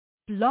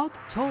Blog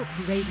Talk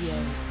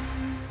Radio.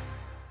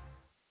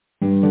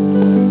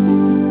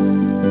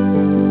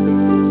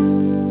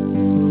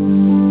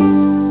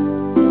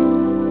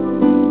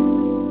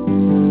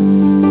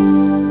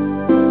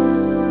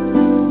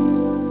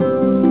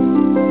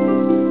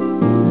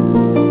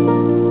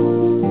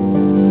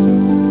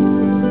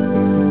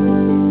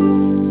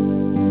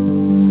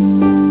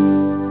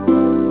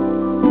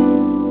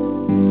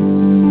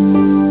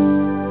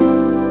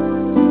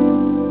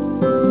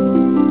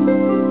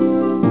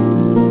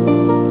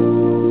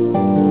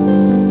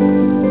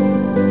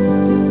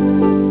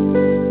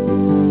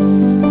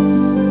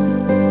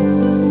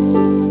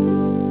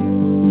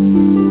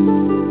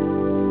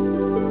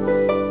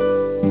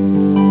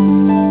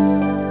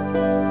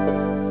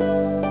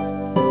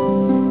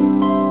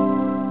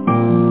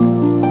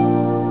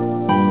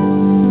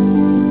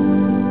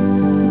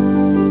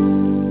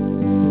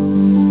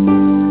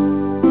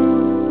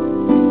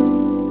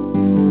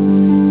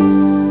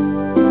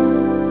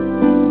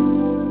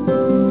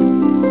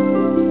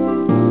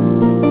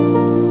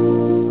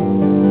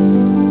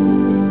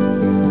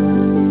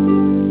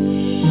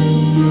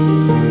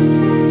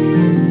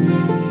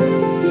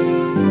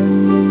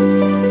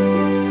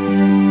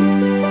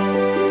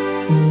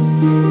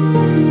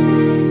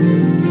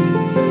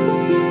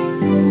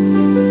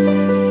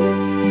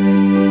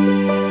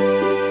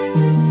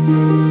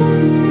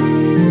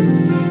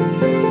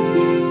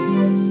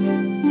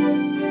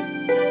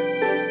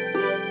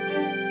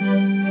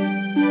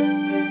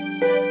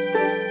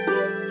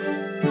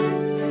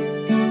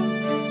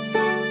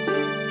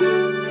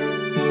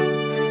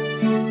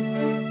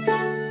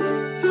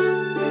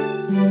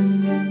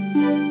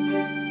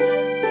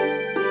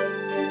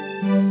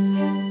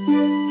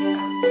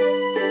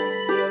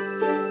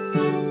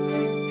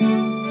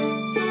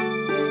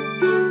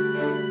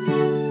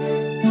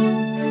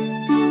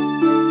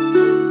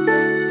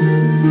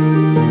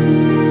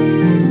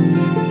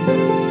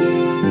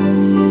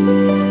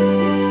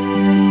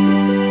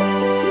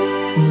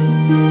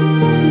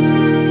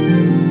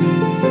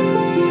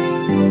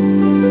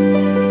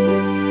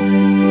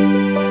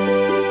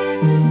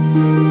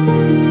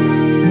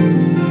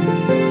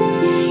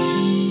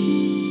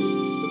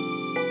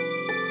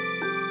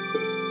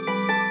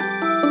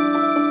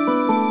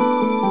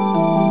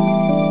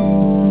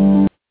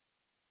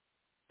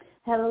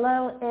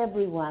 Hello,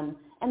 everyone,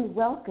 and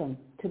welcome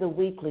to the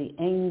weekly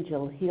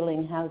Angel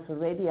Healing House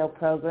radio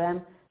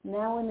program,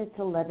 now in its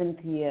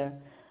 11th year.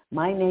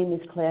 My name is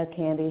Claire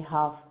Candy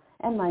Hough,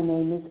 and my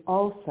name is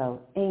also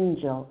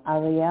Angel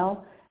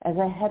Ariel, as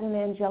I had an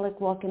angelic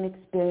walk-in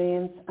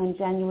experience on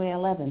January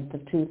 11th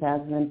of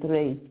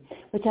 2003,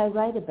 which I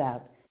write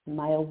about in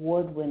my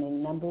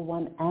award-winning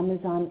 #1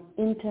 Amazon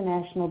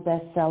international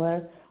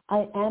bestseller,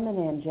 I Am an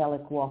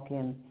Angelic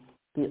Walk-In,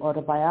 the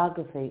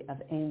autobiography of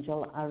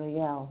Angel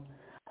Ariel.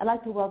 I'd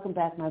like to welcome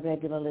back my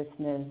regular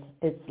listeners.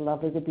 It's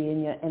lovely to be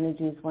in your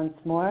energies once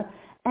more.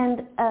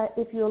 And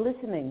if you're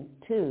listening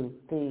to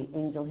the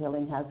Angel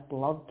Healing House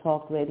Blog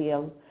Talk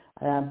Radio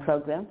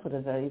program for the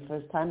very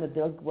first time, a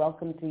big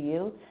welcome to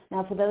you.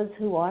 Now, for those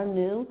who are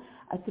new,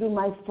 through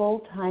my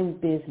full-time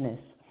business,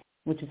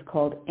 which is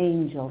called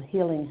Angel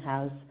Healing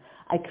House,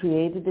 I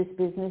created this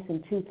business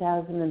in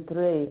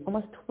 2003,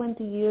 almost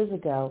 20 years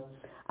ago.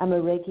 I'm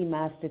a Reiki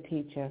master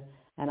teacher,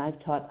 and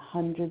I've taught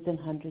hundreds and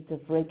hundreds of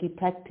Reiki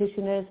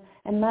practitioners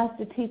and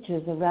master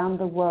teachers around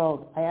the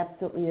world. I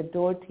absolutely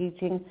adore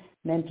teaching,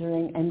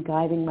 mentoring, and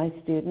guiding my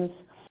students.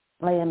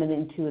 I am an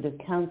intuitive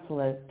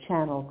counselor,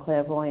 channel,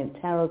 clairvoyant,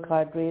 tarot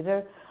card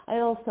reader. I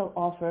also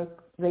offer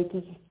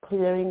Reiki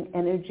clearing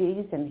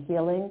energies and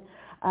healing,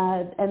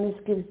 and this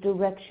gives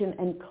direction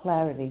and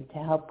clarity to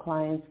help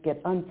clients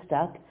get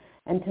unstuck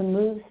and to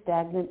move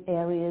stagnant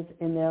areas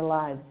in their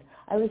lives.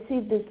 I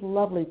received this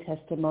lovely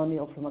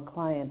testimonial from a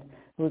client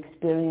who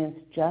experienced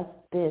just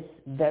this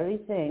very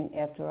thing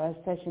after our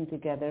session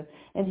together.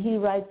 And he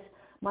writes,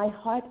 "My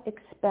heart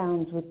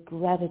expounds with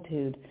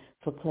gratitude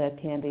for Claire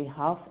Candy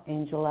Hough,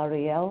 Angel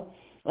Ariel.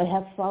 I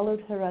have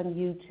followed her on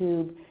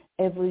YouTube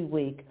every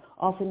week,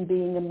 often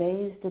being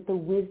amazed at the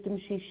wisdom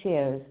she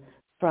shares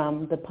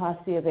from the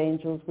Posse of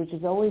Angels, which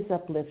is always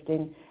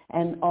uplifting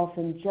and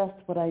often just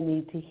what I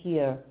need to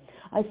hear.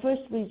 I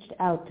first reached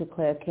out to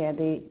Claire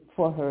Candy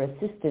for her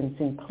assistance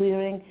in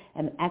clearing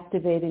and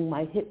activating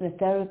my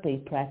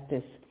hypnotherapy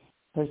practice.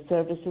 Her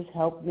services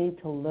helped me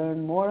to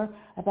learn more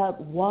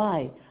about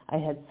why I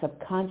had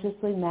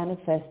subconsciously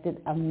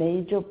manifested a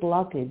major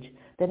blockage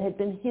that had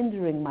been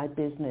hindering my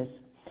business.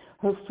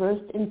 Her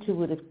first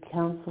intuitive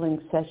counseling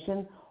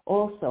session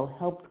also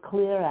helped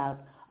clear out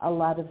a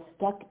lot of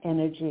stuck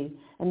energy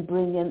and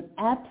bring in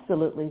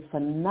absolutely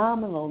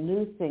phenomenal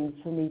new things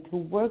for me to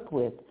work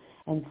with.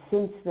 And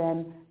since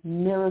then,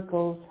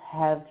 miracles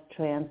have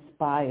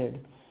transpired.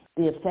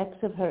 The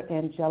effects of her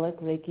angelic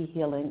Reiki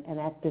healing and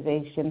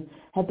activation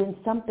have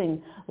been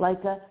something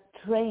like a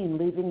train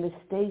leaving the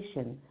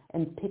station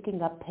and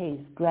picking up pace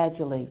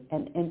gradually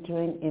and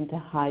entering into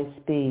high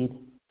speed.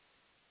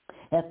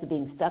 After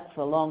being stuck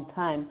for a long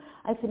time,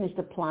 I finished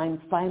applying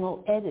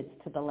final edits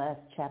to the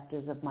last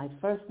chapters of my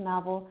first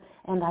novel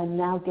and I'm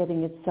now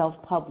getting it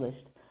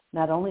self-published.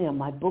 Not only are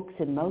my books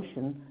in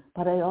motion,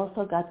 but I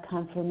also got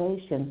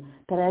confirmation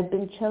that I've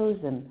been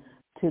chosen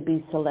to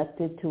be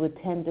selected to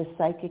attend a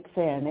psychic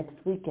fair next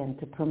weekend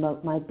to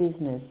promote my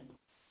business.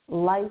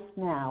 Life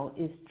now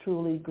is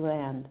truly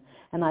grand,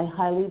 and I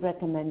highly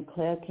recommend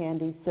Claire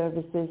Candy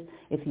services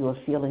if you are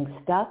feeling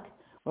stuck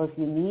or if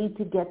you need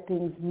to get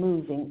things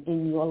moving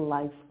in your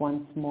life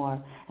once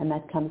more. And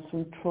that comes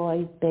from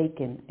Troy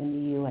Bacon in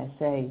the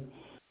USA.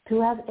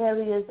 To have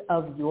areas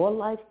of your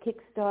life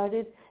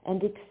kick-started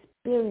and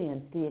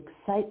experience the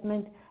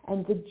excitement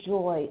and the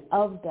joy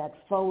of that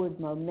forward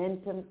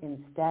momentum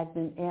in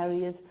stagnant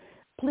areas,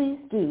 please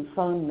do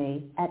phone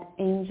me at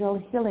Angel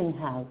Healing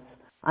House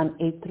on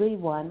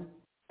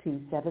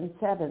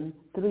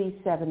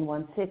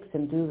 831-277-3716.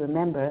 And do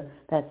remember,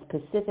 that's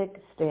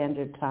Pacific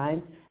Standard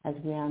Time, as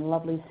we are in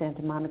lovely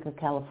Santa Monica,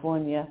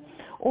 California.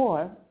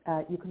 Or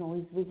you can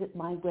always visit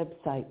my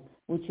website,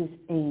 which is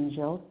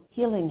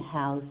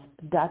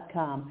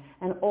angelhealinghouse.com.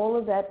 And all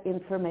of that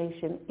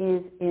information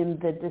is in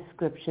the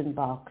description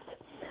box.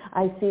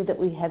 I see that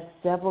we have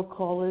several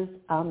callers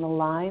on the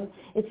line.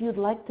 If you'd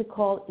like to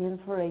call in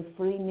for a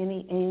free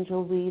mini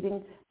angel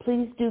reading,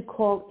 please do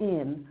call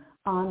in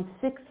on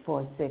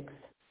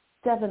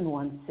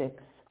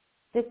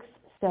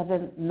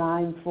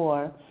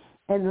 646-716-6794.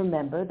 And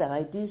remember that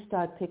I do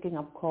start picking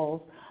up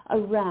calls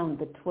around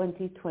the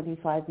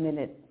 20-25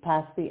 minute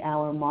past the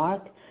hour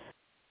mark.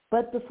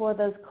 But before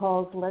those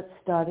calls, let's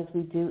start as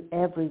we do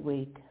every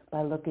week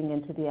by looking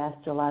into the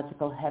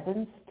astrological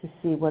heavens to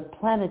see what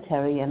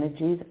planetary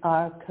energies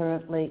are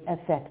currently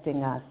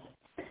affecting us.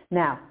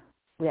 Now,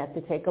 we have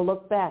to take a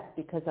look back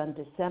because on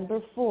December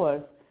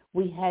 4th,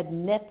 we had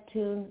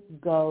Neptune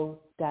go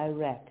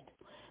direct.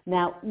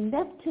 Now,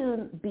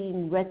 Neptune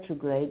being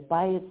retrograde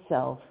by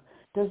itself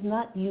does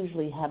not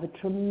usually have a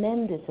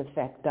tremendous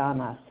effect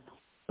on us,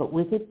 but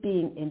with it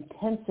being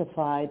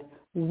intensified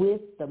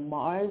with the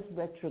Mars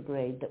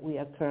retrograde that we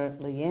are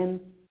currently in,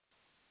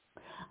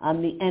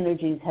 the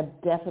energies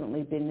have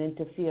definitely been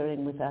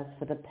interfering with us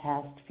for the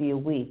past few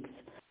weeks.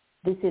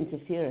 This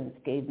interference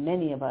gave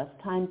many of us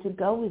time to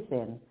go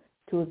within,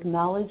 to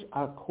acknowledge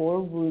our core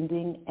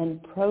wounding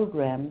and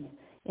programs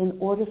in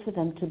order for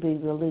them to be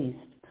released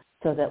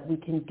so that we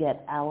can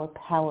get our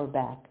power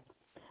back.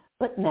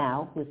 But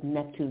now, with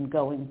Neptune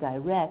going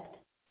direct,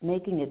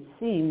 making it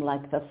seem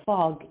like the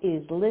fog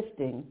is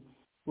lifting,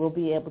 we'll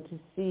be able to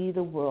see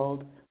the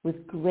world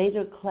with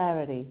greater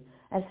clarity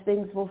as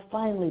things will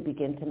finally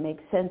begin to make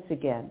sense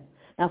again.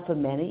 Now, for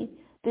many,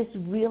 this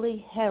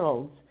really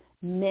heralds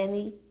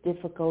many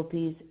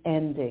difficulties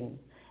ending,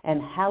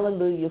 and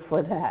hallelujah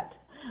for that.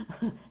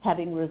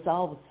 Having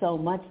resolved so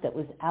much that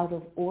was out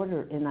of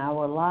order in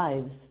our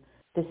lives,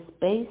 the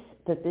space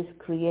that this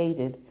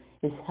created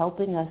is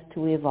helping us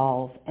to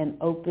evolve and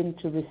open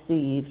to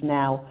receive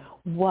now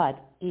what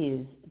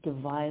is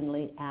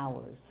divinely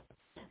ours.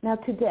 Now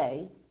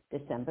today,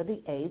 December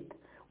the 8th,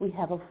 we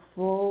have a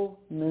full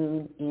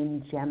moon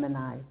in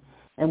Gemini.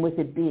 And with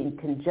it being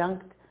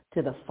conjunct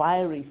to the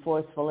fiery,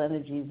 forceful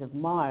energies of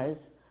Mars,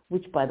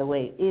 which, by the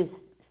way, is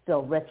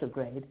still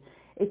retrograde,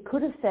 it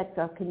could affect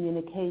our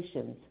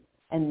communications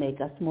and make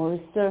us more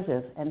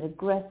assertive and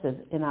aggressive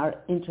in our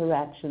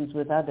interactions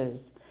with others.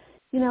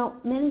 You know,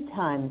 many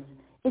times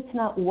it's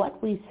not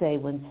what we say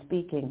when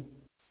speaking,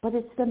 but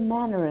it's the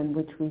manner in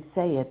which we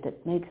say it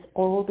that makes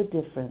all the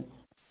difference.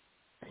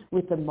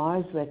 With the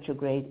Mars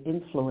retrograde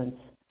influence,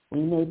 we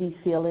may be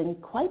feeling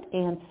quite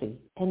antsy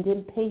and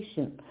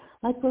impatient,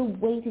 like we're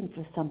waiting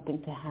for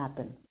something to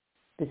happen.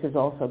 This is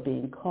also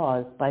being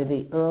caused by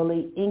the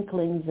early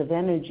inklings of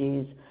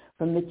energies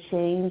from the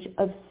change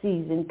of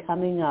season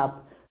coming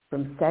up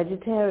from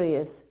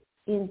Sagittarius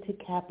into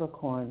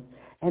Capricorn,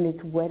 and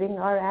it's whetting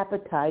our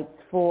appetites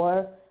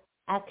for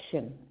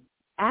action,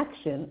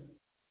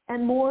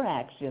 and more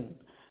action.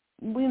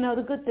 We know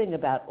the good thing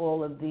about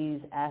all of these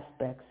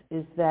aspects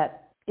is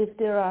that if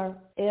there are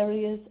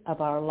areas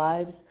of our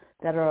lives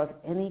that are of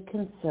any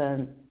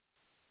concern,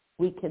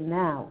 we can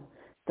now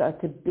start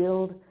to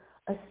build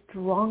a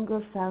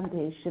stronger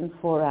foundation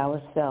for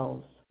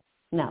ourselves.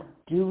 Now,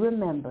 do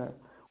remember,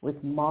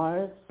 with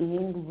Mars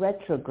being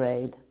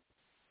retrograde,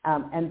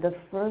 and the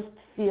first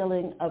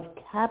feeling of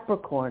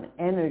Capricorn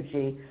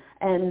energy,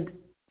 and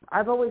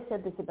I've always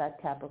said this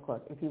about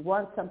Capricorn, if you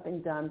want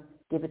something done,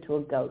 give it to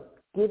a goat.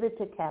 Give it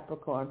to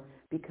Capricorn,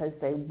 because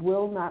they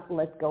will not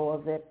let go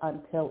of it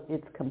until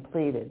it's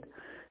completed.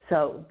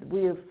 So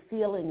we are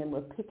feeling and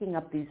we're picking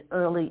up these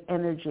early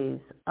energies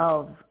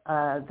of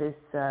this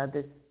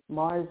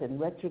Mars in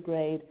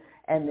retrograde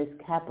and this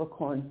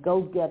Capricorn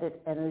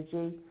go-get-it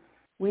energy.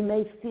 We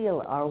may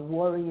feel our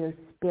warrior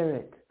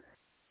spirit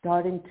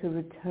starting to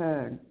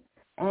return.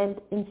 And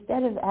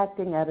instead of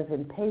acting out of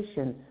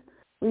impatience,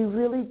 we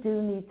really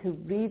do need to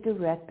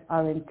redirect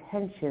our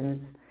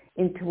intentions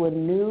into a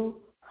new,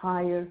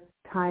 higher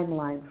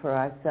timeline for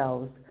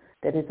ourselves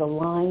that is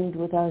aligned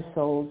with our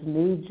soul's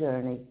new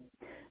journey.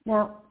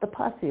 Now, the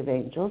Posse of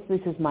Angels, this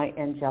is my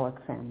angelic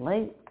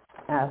family,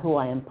 who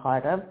I am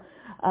part of.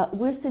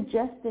 We're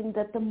suggesting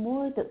that the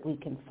more that we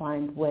can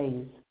find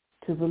ways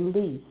to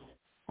release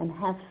and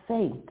have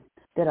faith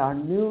that our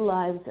new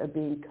lives are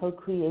being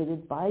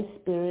co-created by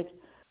Spirit,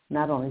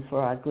 not only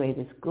for our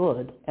greatest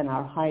good and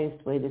our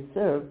highest way to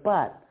serve,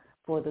 but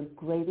for the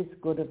greatest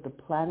good of the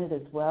planet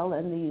as well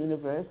and the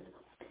universe,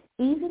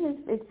 even if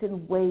it's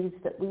in ways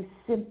that we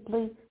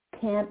simply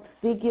can't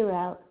figure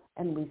out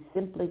and we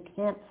simply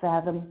can't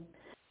fathom,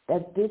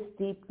 that this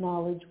deep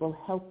knowledge will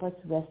help us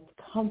rest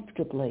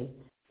comfortably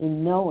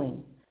in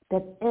knowing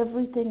that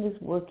everything is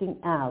working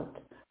out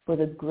for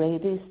the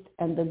greatest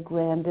and the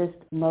grandest,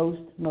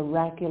 most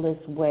miraculous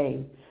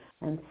way.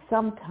 And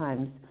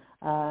sometimes,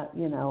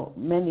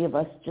 many of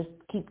us just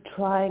keep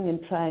trying and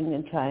trying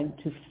and trying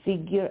to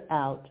figure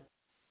out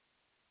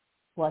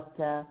what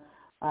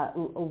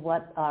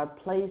our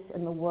place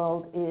in the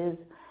world is,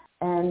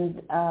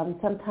 and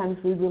sometimes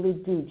we really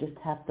do just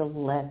have to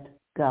let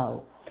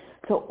go.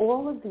 So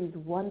all of these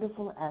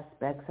wonderful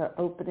aspects are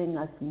opening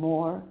us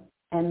more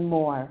and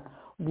more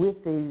with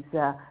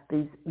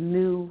these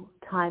new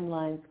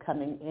timelines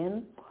coming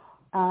in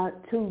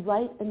to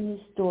write a new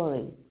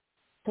story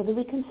so that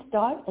we can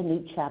start a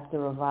new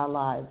chapter of our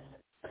lives.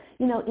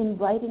 In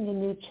writing a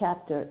new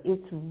chapter,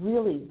 it's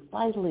really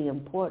vitally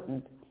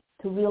important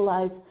to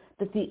realize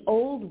that the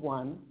old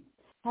one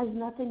has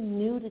nothing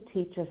new to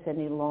teach us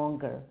any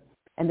longer,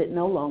 and it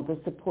no longer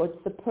supports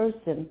the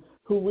person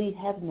who we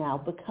have now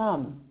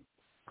become.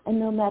 And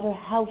no matter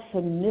how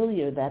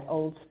familiar that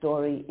old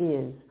story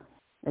is,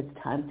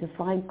 it's time to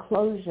find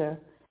closure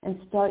and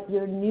start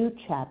your new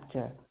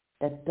chapter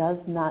that does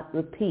not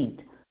repeat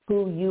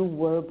who you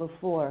were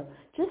before.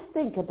 Just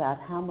think about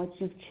how much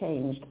you've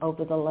changed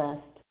over the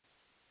last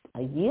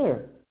a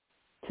year,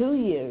 2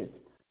 years,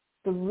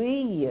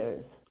 3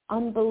 years.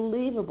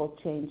 Unbelievable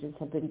changes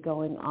have been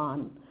going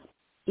on.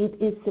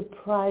 It is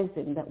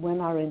surprising that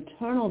when our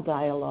internal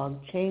dialogue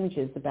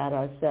changes about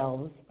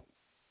ourselves,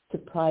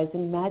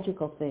 surprising,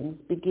 magical things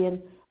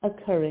begin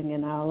occurring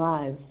in our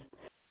lives.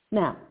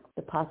 Now,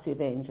 the Posse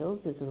of Angels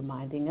is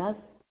reminding us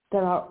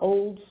that our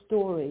old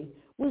story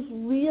was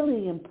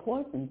really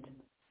important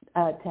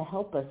to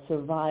help us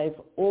survive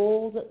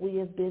all that we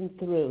have been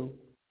through.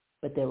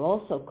 But they're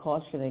also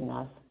cautioning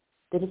us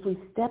that if we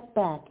step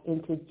back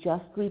into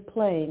just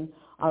replaying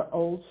our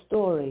old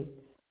story,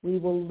 we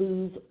will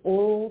lose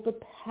all the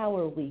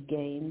power we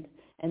gained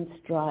and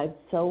strived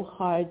so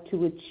hard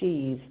to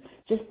achieve.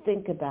 Just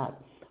think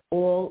about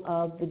all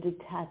of the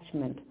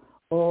detachment,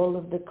 all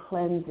of the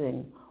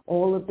cleansing,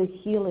 all of the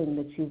healing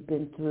that you've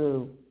been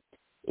through.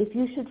 If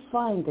you should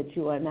find that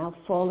you are now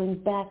falling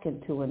back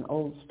into an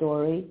old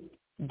story,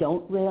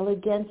 don't rail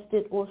against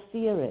it or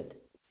fear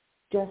it.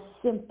 Just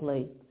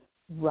simply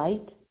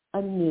write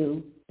a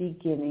new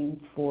beginning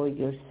for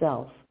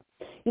yourself.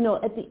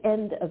 At the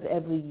end of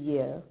every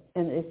year,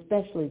 and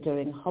especially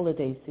during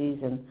holiday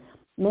season,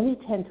 many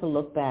tend to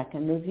look back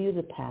and review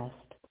the past.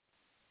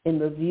 In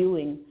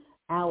reviewing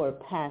our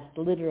past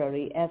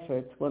literary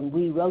efforts when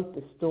we wrote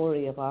the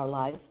story of our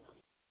life,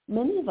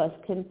 many of us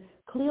can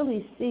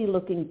clearly see,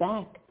 looking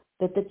back,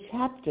 that the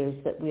chapters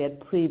that we had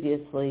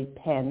previously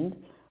penned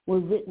were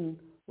written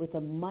with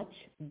a much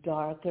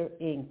darker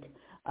ink,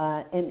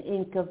 an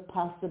ink of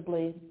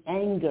possibly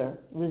anger,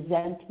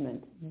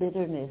 resentment,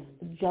 bitterness,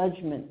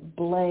 judgment,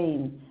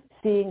 blame,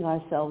 seeing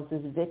ourselves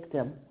as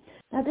victim.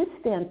 Now, this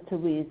stands to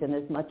reason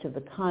as much of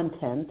the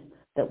content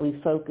that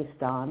we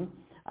focused on,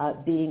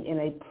 being in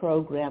a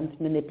programmed,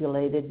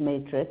 manipulated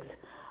matrix,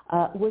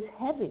 was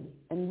heavy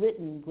and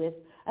written with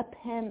a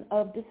pen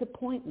of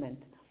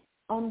disappointment,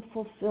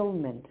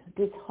 unfulfillment,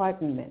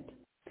 disheartenment.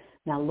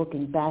 Now,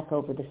 looking back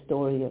over the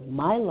story of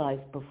my life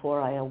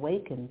before I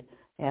awakened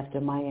after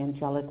my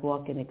angelic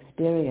walk-in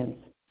experience,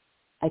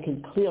 I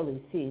can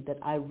clearly see that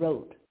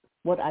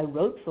what I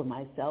wrote for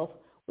myself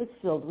was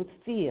filled with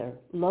fear,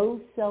 low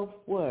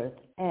self-worth,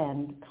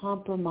 and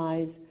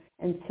compromise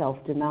and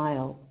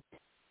self-denial.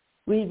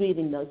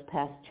 Rereading those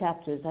past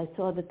chapters, I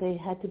saw that they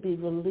had to be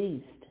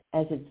released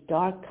as its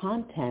dark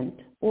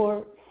content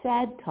or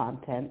sad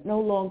content no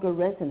longer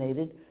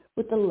resonated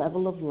with the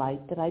level of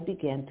light that I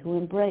began to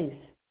embrace.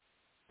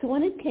 So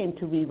when it came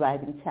to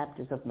rewriting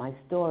chapters of my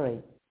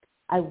story,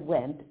 I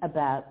went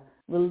about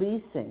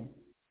releasing,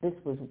 this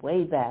was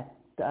way back,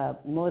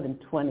 more than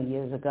 20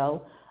 years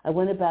ago, I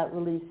went about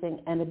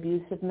releasing an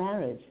abusive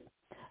marriage.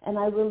 And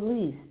I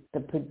released the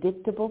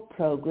predictable,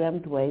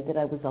 programmed way that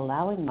I was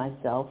allowing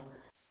myself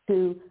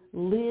to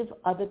live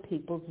other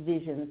people's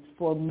visions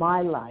for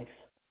my life.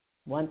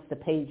 Once the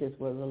pages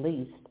were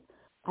released,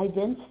 I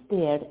then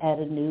stared at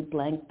a new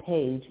blank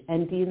page,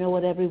 and do you know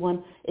what,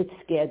 everyone? It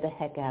scared the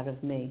heck out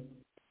of me.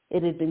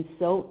 It had been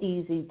so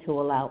easy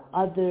to allow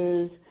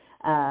others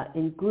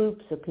in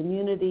groups or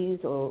communities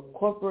or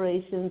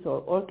corporations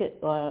or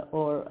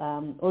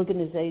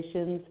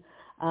organizations,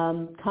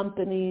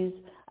 companies,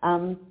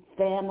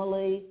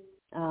 family,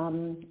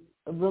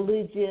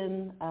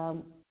 religion,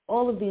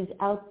 all of these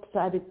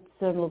outside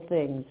external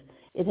things.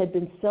 It had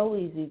been so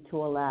easy to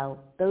allow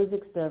those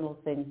external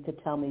things to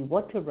tell me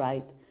what to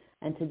write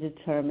and to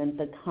determine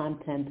the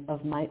content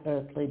of my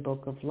earthly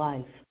book of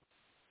life.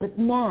 But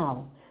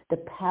now the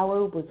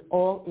power was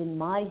all in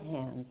my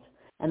hands,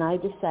 and I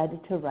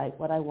decided to write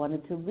what I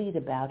wanted to read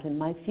about in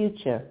my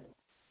future.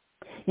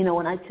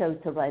 When I chose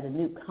to write a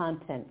new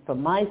content for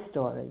my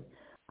story,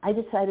 I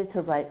decided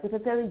to write with a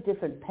very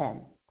different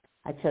pen.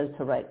 I chose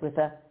to write with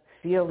a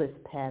fearless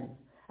pen,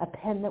 a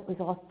pen that was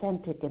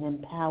authentic and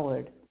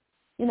empowered.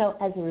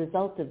 As a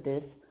result of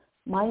this,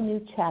 my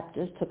new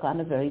chapters took on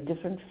a very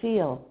different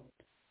feel.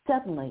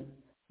 Suddenly,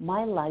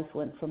 my life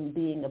went from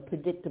being a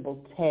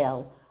predictable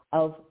tale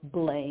of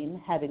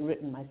blame, having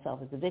written myself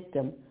as a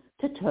victim,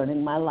 to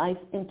turning my life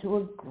into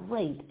a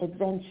great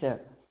adventure.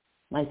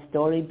 My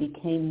story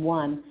became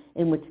one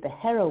in which the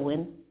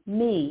heroine,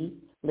 me,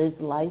 lives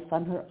life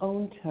on her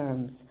own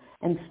terms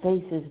and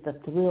faces the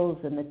thrills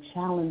and the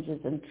challenges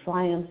and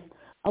triumphs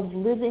of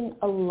living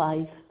a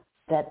life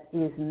that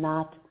is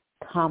not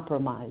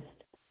compromised.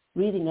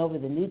 Reading over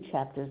the new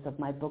chapters of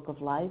my book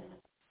of life,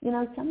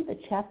 some of the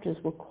chapters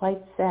were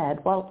quite sad,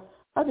 while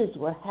others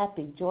were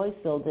happy,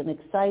 joy-filled, and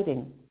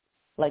exciting.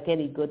 Like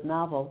any good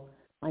novel,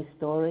 my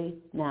story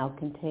now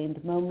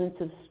contained moments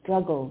of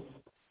struggles,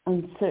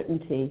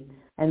 uncertainty,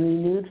 and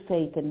renewed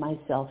faith in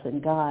myself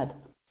and God.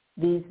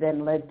 These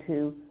then led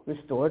to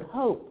restored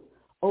hope,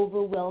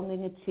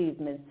 overwhelming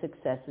achievements,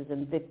 successes,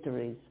 and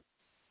victories.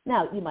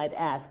 Now, you might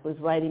ask, was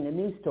writing a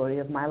new story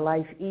of my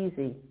life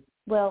easy?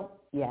 Well,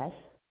 yes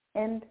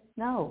and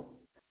no.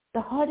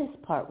 The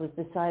hardest part was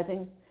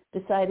deciding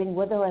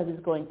whether I was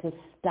going to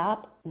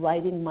stop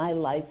writing my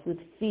life with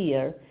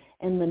fear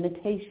and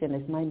limitation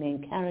as my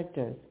main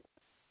characters.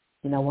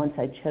 Once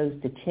I chose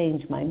to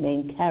change my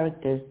main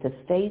characters to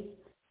faith,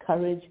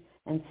 courage,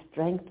 and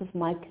strength of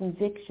my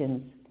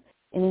convictions,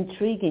 an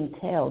intriguing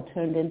tale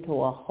turned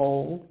into a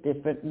whole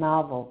different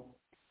novel.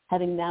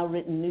 Having now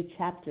written new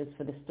chapters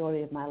for the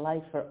story of my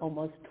life for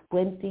almost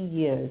 20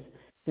 years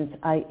since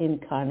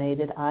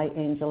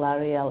Angel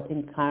Ariel,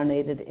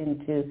 incarnated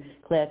into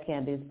Claire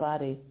Candy's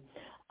body,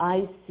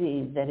 I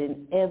see that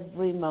in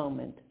every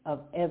moment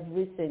of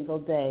every single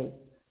day,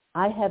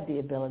 I have the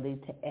ability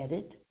to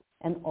edit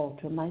and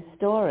alter my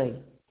story.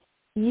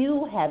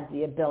 You have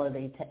the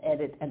ability to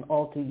edit and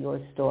alter your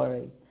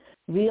story,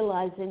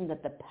 realizing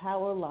that the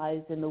power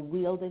lies in the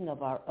wielding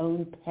of our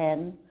own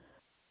pen.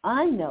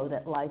 I know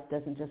that life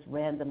doesn't just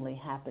randomly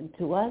happen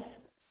to us,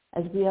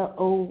 as we are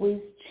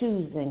always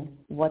choosing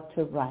what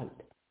to write.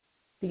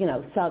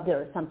 So there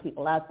are some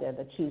people out there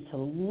that choose to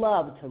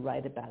love to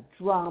write about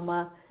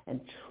drama and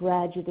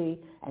tragedy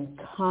and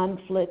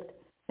conflict,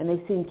 and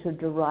they seem to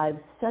derive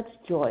such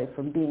joy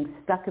from being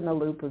stuck in the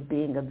loop of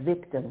being a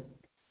victim,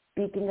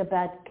 speaking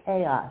about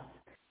chaos,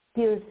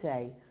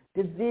 hearsay,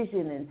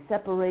 division and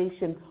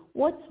separation.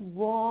 What's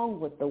wrong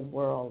with the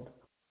world?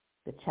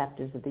 The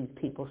chapters of these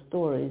people's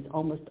stories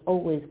almost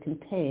always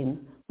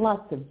contain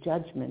lots of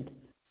judgment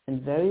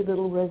and very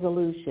little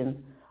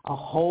resolution, a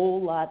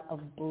whole lot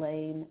of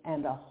blame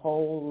and a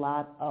whole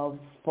lot of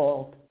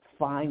fault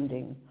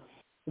finding.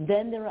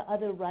 Then there are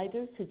other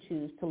writers who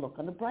choose to look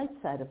on the bright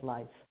side of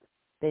life.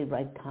 They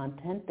write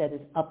content that is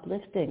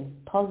uplifting,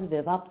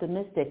 positive,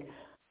 optimistic,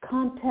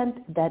 content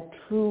that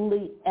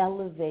truly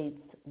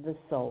elevates the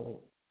soul.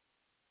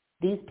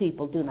 These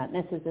people do not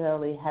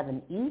necessarily have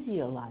an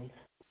easier life,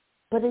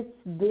 but it's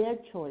their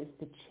choice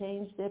to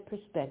change their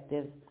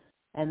perspective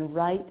and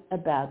write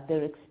about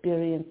their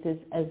experiences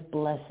as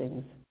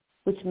blessings,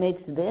 which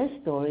makes their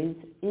stories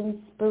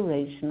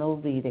inspirational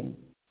reading.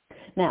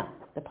 Now,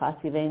 the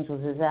Posse of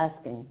Angels is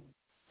asking,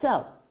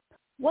 so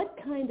what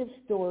kind of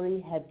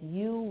story have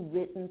you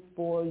written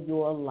for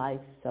your life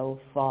so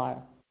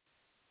far?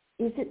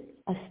 Is it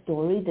a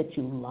story that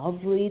you love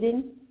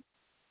reading?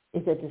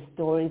 Is it a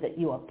story that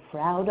you are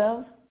proud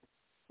of?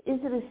 Is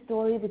it a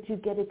story that you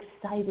get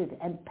excited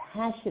and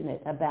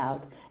passionate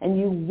about and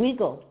you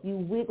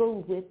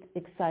wiggle with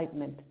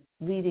excitement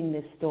reading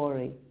this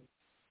story?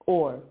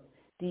 Or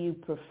do you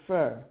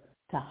prefer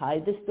to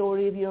hide the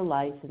story of your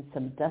life in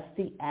some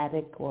dusty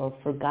attic or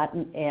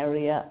forgotten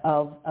area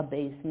of a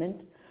basement,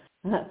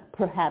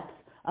 perhaps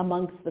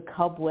amongst the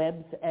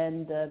cobwebs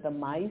and the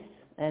mice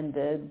and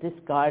the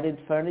discarded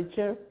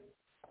furniture?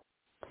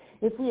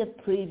 If we have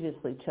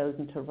previously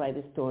chosen to write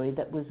a story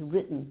that was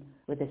written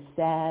with a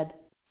sad,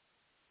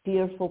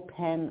 fearful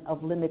pen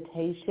of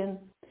limitation,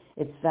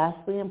 it's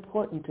vastly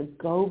important to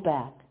go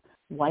back,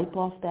 wipe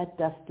off that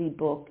dusty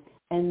book,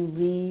 and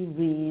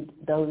reread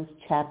those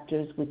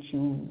chapters which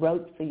you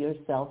wrote for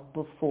yourself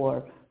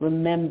before.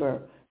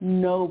 Remember,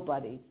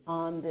 nobody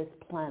on this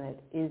planet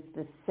is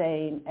the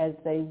same as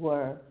they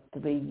were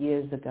 3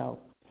 years ago.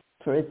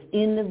 For it's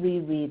in the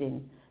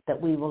rereading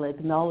that we will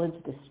acknowledge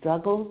the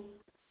struggles,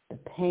 the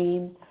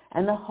pain,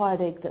 and the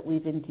heartache that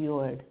we've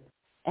endured.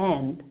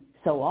 And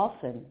so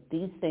often,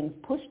 these things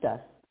pushed us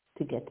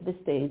to get to the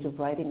stage of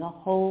writing a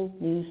whole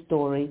new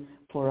story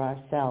for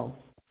ourselves.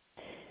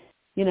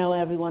 You know,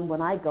 everyone,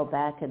 when I go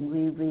back and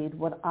reread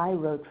what I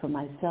wrote for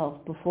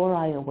myself before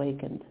I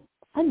awakened,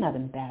 I'm not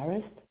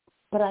embarrassed,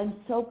 but I'm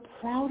so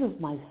proud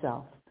of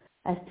myself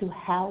as to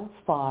how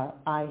far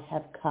I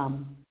have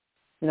come.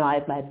 You know,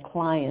 I've had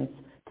clients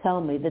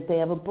tell me that they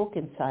have a book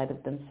inside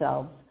of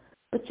themselves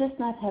but just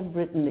not have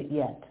written it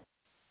yet.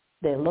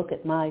 They look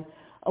at my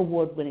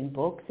award-winning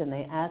books and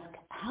they ask,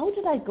 how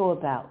did I go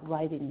about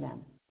writing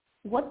them?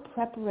 What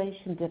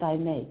preparation did I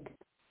make?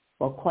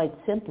 Well, quite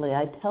simply,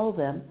 I tell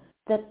them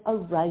that a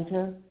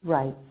writer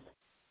writes.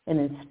 An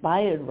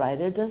inspired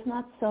writer does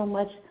not so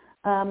much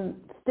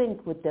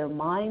think with their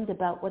mind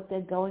about what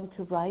they're going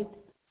to write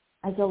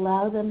as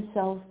allow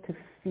themselves to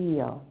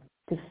feel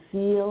the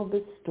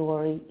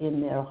story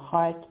in their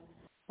heart,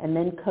 and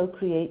then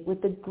co-create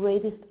with the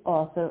greatest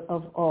author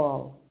of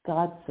all,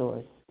 God's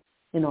source,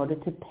 in order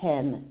to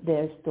pen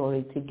their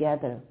story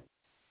together.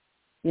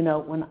 You know,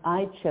 when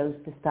I chose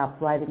to stop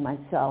writing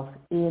myself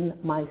in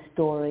my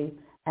story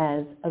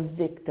as a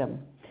victim,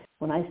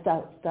 when I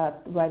stopped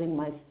writing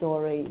my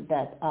story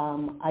that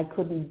I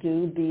couldn't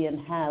do, be, and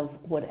have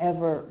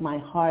whatever my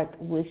heart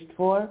wished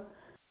for,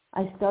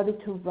 I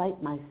started to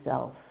write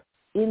myself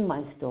in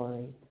my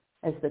story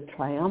as the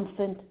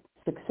triumphant,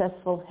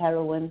 successful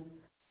heroine.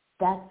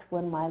 That's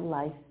when my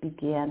life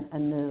began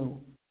anew.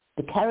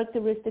 The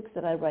characteristics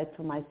that I write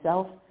for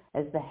myself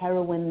as the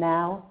heroine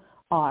now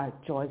are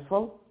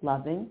joyful,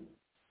 loving,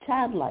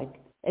 childlike,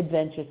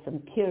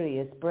 adventuresome,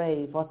 curious,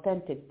 brave,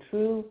 authentic,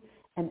 true,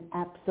 and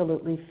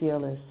absolutely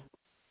fearless.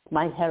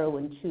 My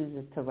heroine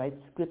chooses to write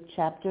script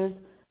chapters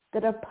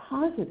that are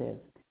positive,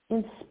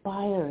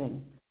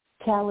 inspiring,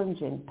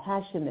 challenging,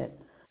 passionate,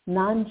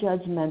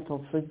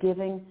 non-judgmental,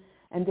 forgiving,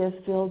 and they're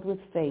filled with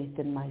faith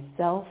in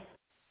myself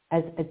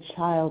as a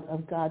child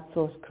of God's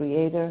source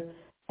creator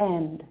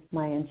and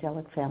my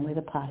angelic family,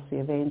 the posse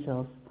of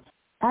angels.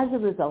 As a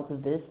result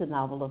of this, the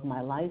novel of my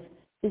life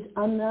is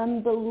an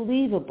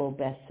unbelievable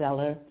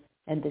bestseller,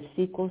 and the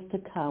sequels to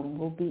come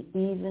will be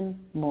even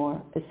more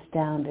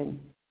astounding.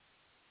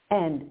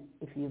 And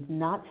if you've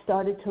not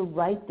started to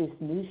write this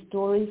new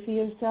story for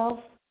yourself,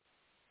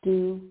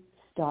 do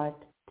start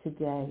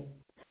today.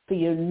 For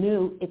your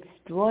new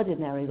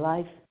extraordinary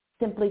life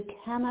simply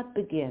cannot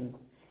begin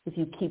if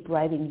you keep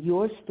writing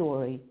your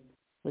story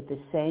with the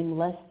same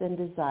less than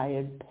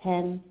desired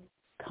pen,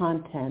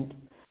 content,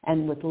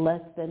 and with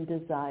less than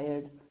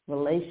desired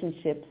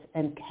relationships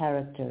and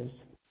characters.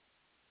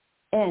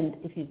 And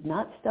if you've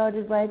not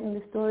started writing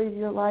the story of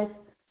your life,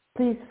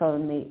 please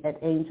phone me at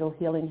Angel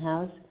Healing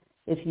House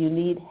if you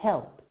need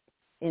help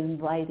in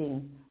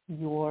writing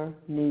your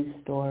new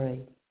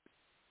story.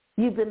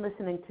 You've been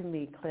listening to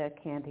me, Claire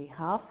Candy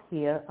Hough,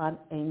 here on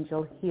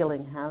Angel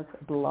Healing House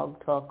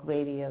Blog Talk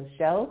Radio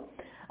Show,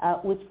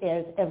 which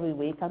airs every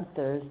week on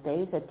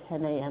Thursdays at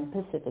 10 a.m.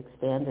 Pacific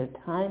Standard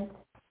Time.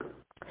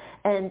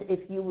 And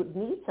if you would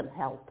need some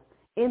help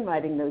in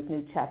writing those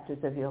new chapters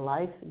of your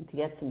life and to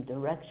get some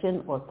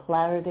direction or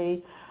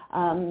clarity,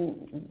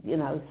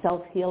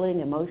 self-healing,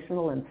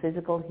 emotional and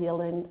physical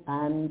healing,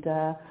 and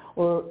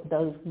or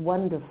those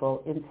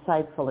wonderful,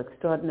 insightful,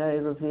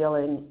 extraordinary,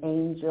 revealing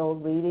angel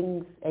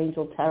readings,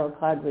 angel tarot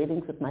card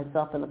readings with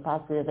myself and the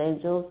posse of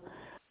angels,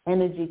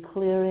 energy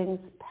clearings,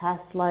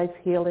 past life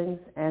healings,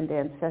 and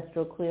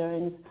ancestral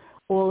clearings,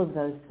 all of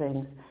those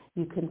things,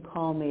 you can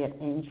call me at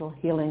Angel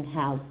Healing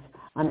House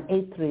on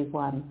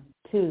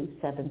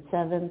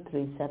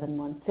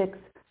 831-277-3716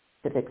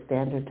 Pacific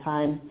Standard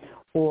Time,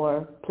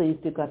 or please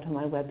do go to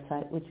my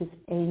website, which is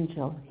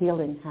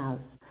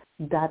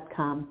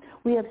angelhealinghouse.com.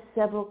 We have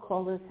several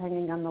callers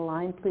hanging on the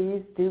line.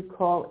 Please do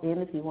call in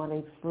if you want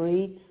a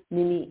free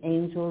mini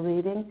angel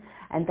reading,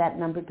 and that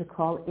number to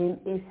call in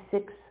is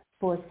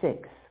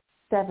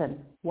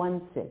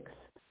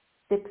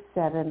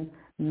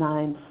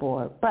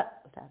 646-716-6794.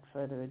 But without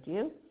further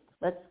ado,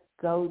 let's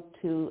go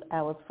to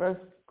our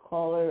first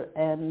caller,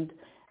 and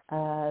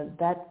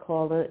that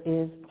caller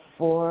is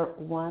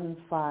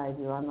 415.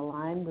 You're on the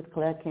line with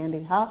Claire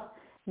Candy Hough,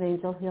 and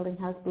Angel Healing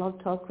House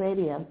Blog Talk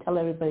Radio. Tell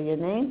everybody your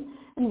name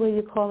and where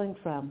you're calling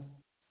from.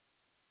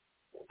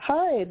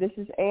 Hi, this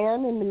is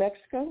Ann in New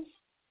Mexico.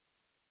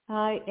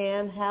 Hi,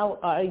 Ann. How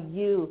are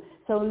you?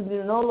 So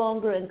you're no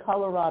longer in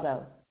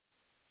Colorado.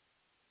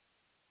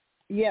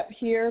 Yep,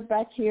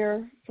 back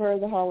here for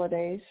the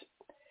holidays.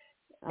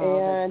 Oh,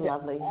 and that's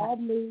lovely.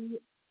 Oddly,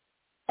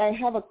 I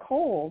have a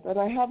cold, and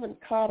I haven't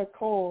caught a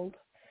cold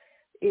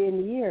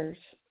in years.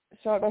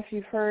 So I don't know if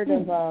you've heard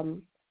of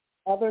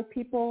other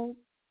people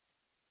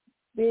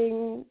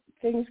being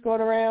things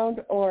going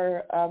around,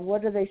 or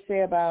what do they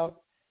say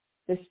about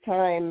this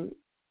time?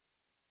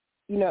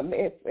 You know,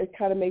 it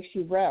kind of makes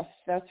you rest,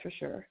 that's for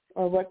sure.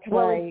 Or what can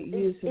I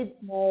use this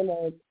time,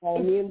 or my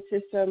immune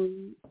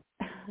system,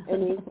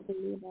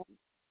 anything about it?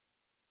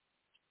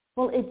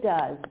 Well, it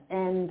does.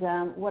 And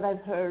what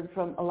I've heard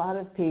from a lot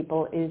of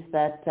people is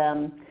that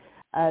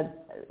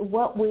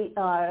what we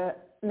are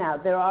now,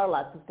 there are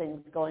lots of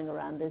things going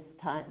around this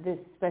time,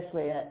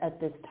 especially at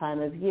this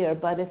time of year,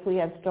 but if we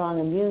have strong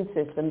immune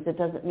systems, it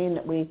doesn't mean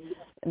that we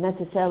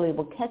necessarily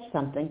will catch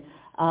something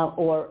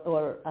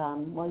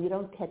well, you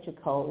don't catch a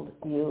cold,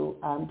 you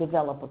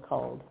develop a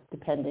cold,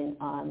 depending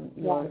on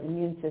your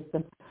immune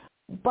system.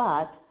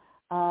 But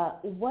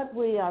what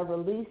we are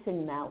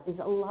releasing now is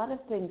a lot of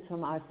things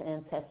from our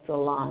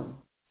ancestral line.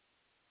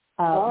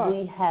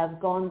 We have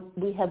gone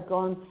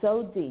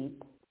so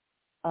deep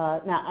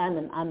now,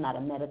 I'm not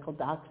a medical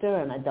doctor,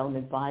 and I don't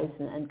advise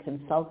and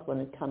consult when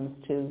it comes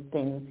to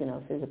things,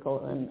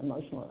 physical and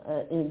emotional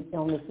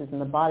illnesses in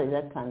the body,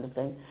 that kind of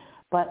thing.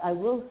 But I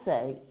will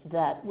say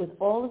that with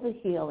all of the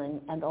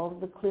healing and all of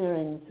the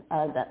clearings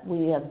that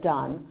we have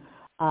done,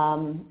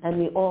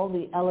 and all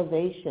the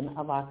elevation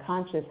of our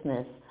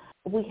consciousness,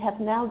 we have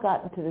now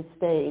gotten to the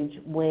stage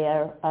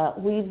where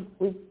we've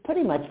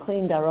pretty much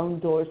cleaned our own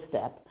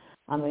doorstep.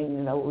 I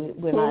mean,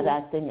 we're not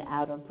acting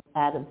out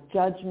of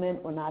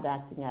judgment. We're not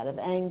acting out of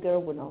anger.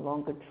 We're no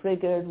longer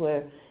triggered.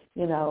 We're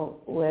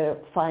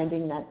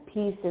finding that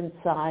peace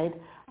inside.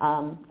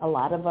 A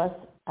lot of us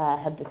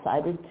have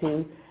decided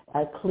to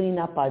clean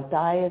up our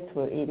diets.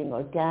 We're eating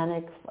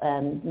organic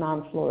and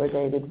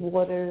non-fluoridated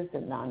waters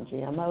and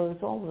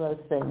non-GMOs, all of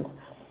those things.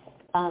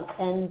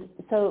 And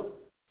so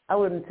I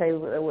wouldn't say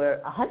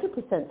we're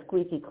 100%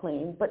 squeaky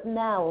clean, but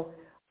now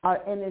our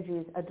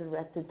energies are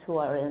directed to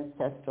our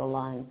ancestral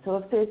line. So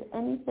if there's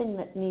anything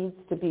that needs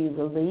to be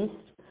released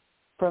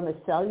from a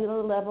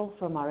cellular level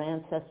from our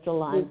ancestral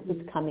lines,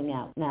 it's coming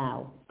out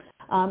now.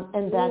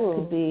 And that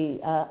could be,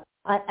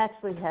 I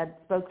actually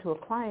spoke to a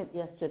client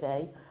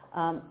yesterday,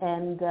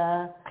 and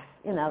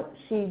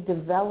she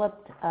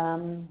developed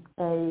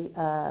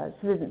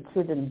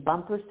she didn't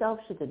bump herself,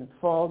 she didn't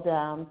fall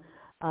down,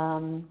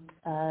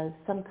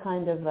 some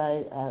kind of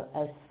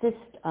a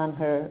cyst on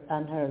her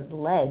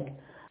leg.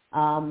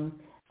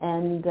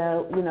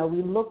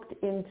 We looked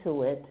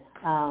into it,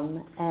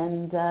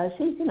 and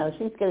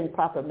she's getting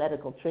proper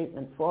medical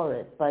treatment for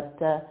it. But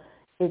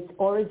its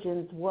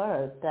origins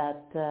were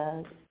that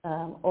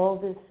all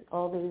these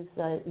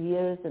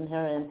years in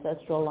her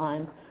ancestral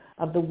line,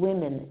 of the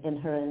women in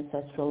her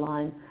ancestral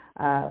line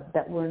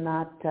that were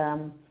not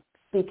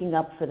speaking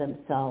up for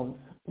themselves,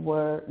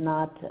 were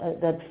not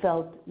that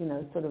felt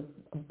sort of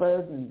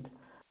burdened.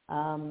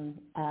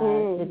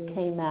 It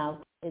came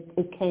out.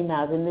 It came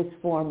out in this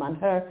form on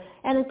her,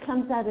 and it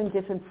comes out in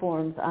different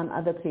forms on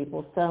other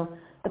people. So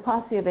the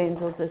Posse of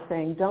Angels are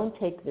saying, don't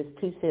take this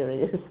too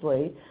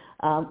seriously.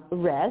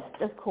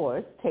 Rest, of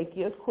course. Take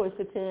your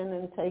quercetin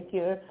and take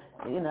your,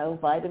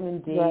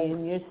 vitamin D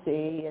and your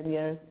C and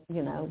your,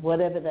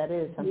 whatever that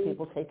is. Some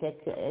people take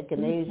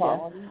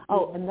echinacea.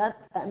 Oh, and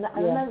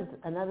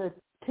another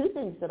two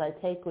things that I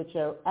take, which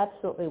are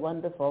absolutely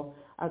wonderful,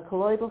 are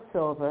colloidal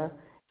silver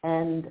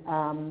and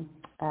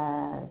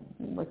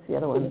what's the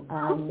other one?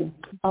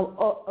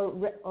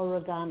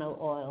 Oregano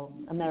oil.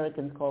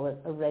 Americans call it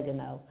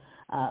oregano,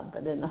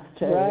 but in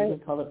Australia we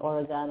call it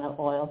oregano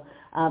oil.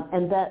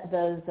 And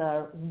those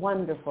are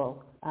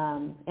wonderful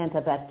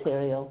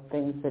antibacterial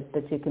things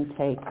that you can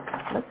take.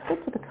 Let's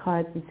get to the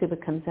cards and see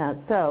what comes out.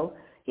 So,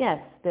 yes,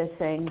 they're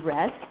saying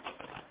rest.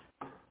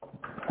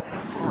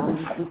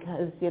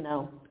 Because,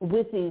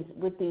 with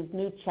these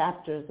new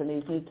chapters and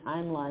these new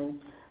timelines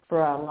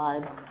for our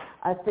lives,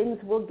 things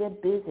will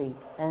get busy,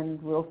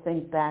 and we'll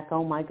think back,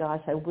 oh my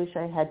gosh, I wish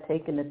I had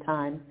taken the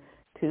time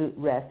to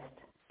rest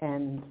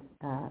and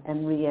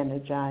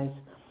re-energize.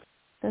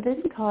 So this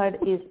card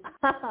is,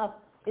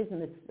 isn't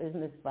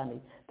this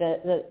funny?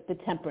 The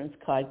Temperance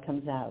card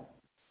comes out,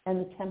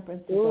 and the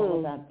Temperance is all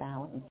about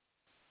balance.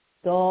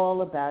 It's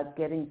all about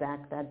getting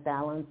back that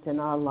balance in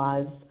our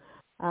lives.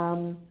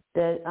 On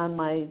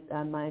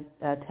my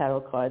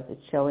tarot cards,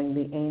 it's showing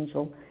the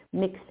angel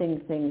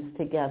mixing things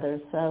together.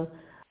 So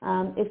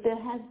if there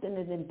has been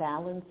an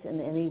imbalance in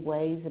any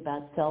ways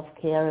about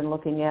self-care and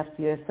looking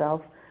after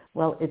yourself,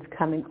 well, it's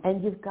coming.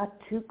 And you've got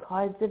two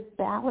cards of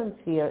balance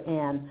here,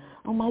 Anne.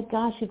 Oh, my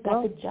gosh, you've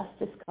got the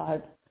Justice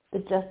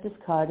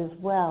card as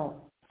well.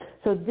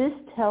 So this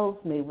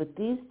tells me, with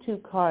these two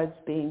cards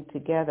being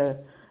together,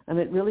 and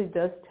it really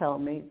does tell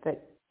me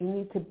that you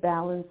need to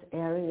balance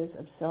areas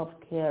of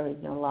self-care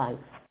in your life.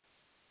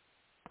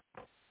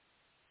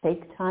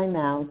 Take time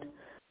out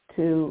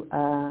to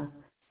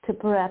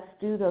perhaps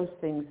do those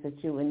things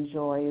that you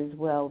enjoy as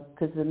well,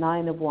 because the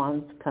Nine of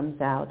Wands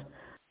comes out.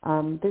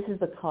 This is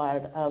the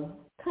card of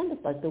kind of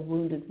like the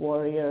wounded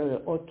warrior,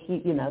 or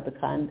keep, the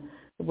kind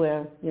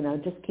where,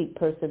 just keep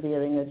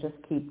persevering or just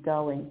keep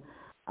going.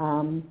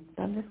 I'm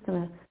just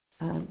going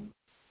to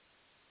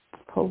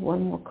pull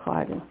one more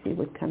card and see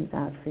what comes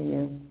out for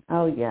you.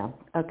 Oh, yeah.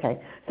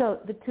 Okay. So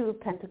the Two of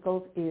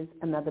Pentacles is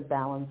another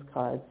balance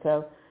card.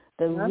 So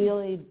the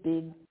really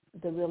big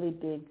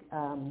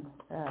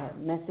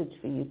message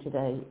for you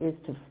today is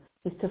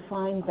to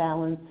find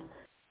balance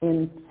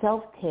in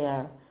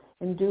self-care,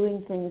 in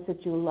doing things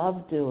that you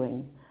love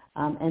doing,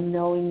 and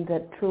knowing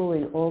that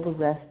truly all the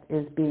rest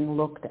is being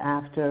looked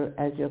after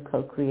as you're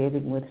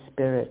co-creating with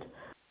Spirit.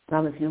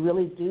 If you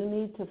really do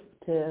need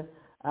to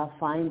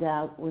find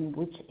out in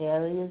which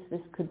areas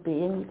this could be,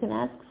 and you can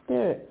ask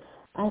Spirit,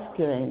 ask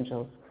your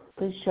angels,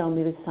 please show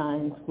me the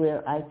signs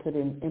where I could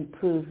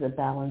improve the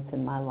balance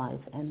in my life,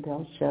 and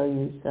they'll show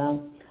you.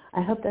 So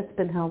I hope that's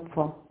been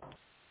helpful.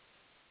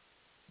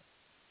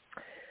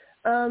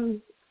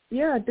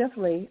 Yeah,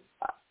 definitely.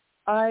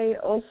 I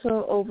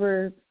also,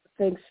 over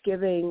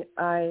Thanksgiving,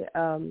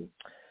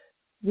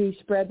 we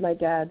spread my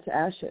dad's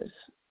ashes.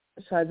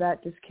 So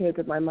that just came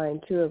to my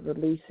mind, too, of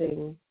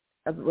releasing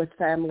with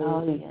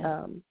family.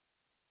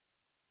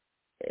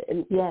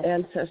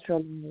 Ancestral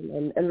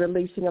and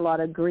releasing a lot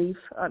of grief.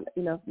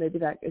 Maybe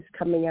that is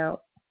coming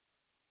out.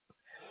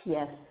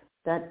 Yes,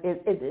 that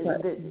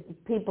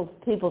people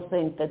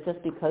think that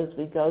just because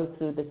we go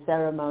through the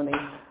ceremony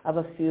of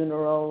a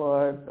funeral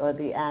or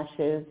the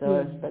ashes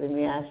or spreading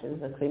the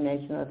ashes or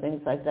cremation or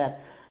things like that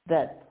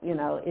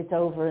it's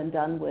over and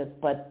done with.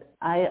 But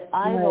I've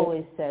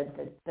always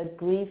said that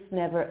grief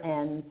never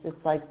ends.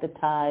 It's like the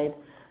tide.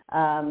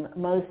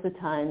 Most of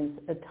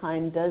the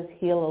time does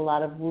heal a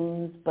lot of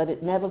wounds, but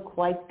it never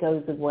quite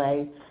goes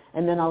away.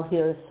 And then I'll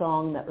hear a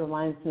song that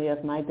reminds me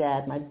of my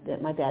dad. My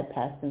dad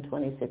passed in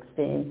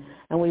 2016,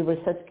 and we were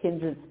such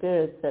kindred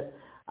spirits that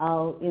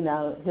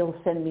he'll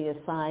send me a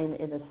sign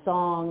in a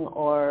song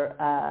or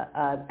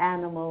an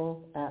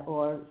animal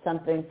or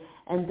something,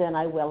 and then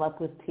I well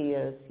up with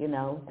tears,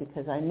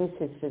 because I miss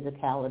his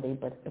physicality,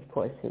 but of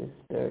course his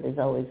spirit is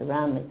always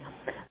around me.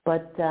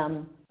 But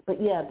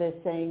yeah, they're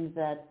saying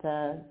that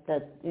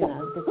this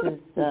is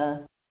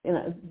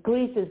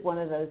grief is one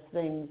of those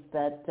things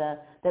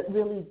that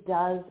really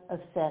does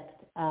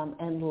affect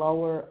and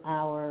lower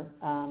our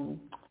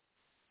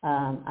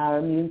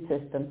immune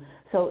system.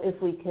 So if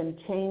we can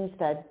change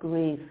that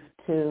grief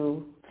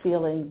to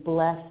feeling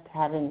blessed,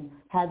 having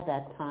had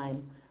that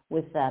time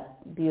with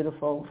that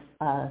beautiful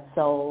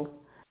soul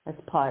as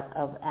part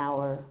of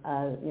our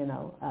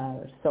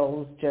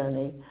soul's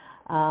journey,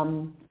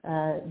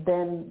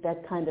 then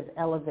that kind of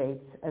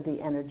elevates the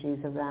energies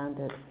around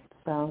it.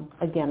 So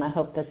again, I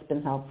hope that's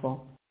been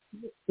helpful.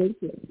 Thank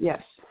you.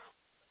 Yes.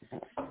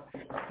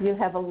 You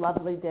have a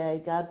lovely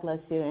day. God bless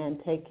you,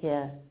 and take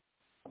care.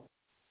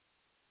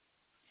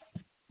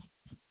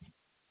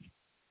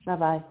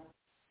 Bye-bye.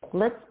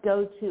 Let's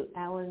go to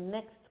our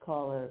next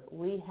caller.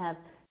 We have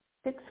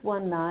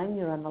 619.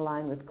 You're on the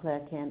line with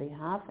Claire Candy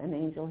Hoff and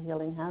Angel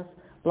Healing House,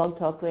 Blog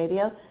Talk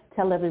Radio.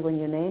 Tell everyone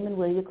your name and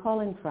where you're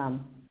calling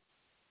from.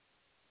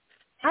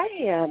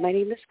 Hi, my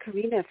name is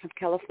Karina from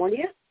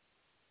California.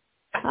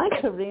 Hi,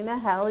 Karina.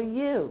 How are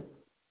you?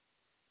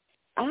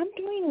 I'm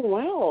doing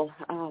well.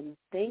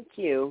 Thank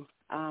you.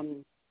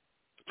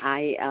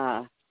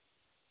 I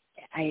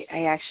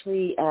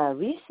actually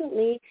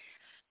recently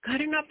got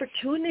an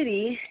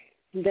opportunity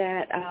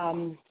that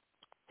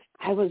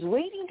I was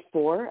waiting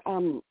for.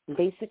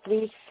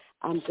 Basically,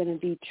 I'm going to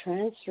be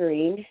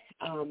transferring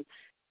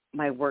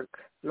my work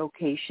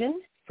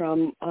location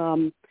from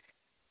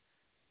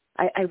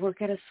I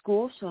work at a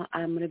school, so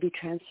I'm going to be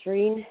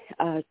transferring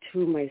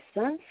to my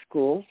son's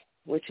school,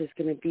 which is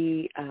going to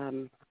be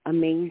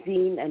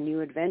amazing, a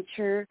new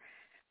adventure.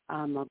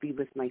 I'll be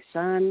with my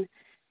son,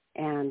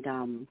 and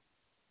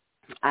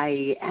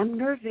I am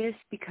nervous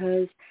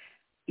because,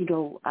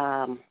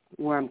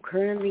 where I'm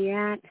currently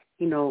at,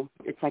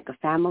 it's like a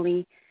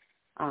family,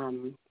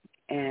 and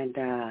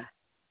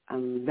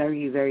I'm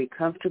very, very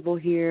comfortable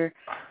here.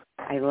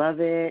 I love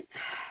it,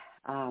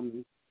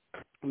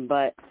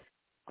 but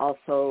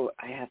also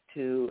I have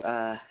to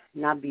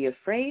not be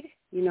afraid,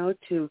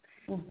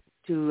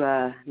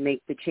 to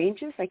make the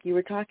changes like you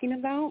were talking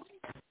about.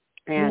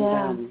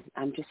 And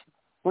I'm just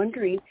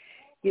wondering,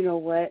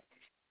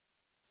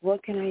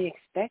 what can I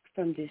expect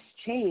from this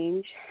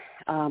change?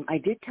 I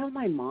did tell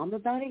my mom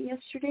about it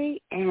yesterday,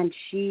 and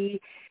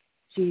she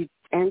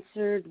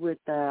answered with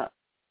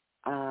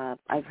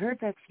I've heard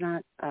that's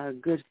not a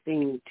good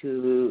thing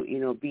to,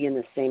 be in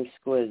the same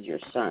school as your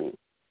son.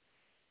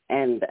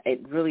 And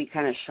it really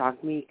kind of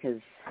shocked me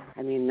because,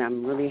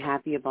 I'm really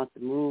happy about the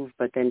move,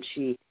 but then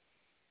she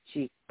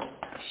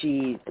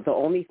the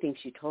only thing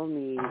she told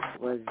me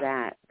was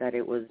that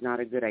it was not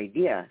a good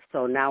idea.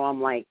 So now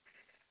I'm like,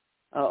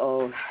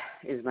 uh-oh,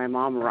 is my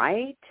mom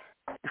right?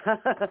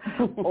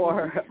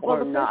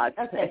 or not?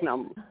 Okay.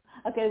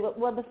 Okay,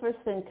 well, the first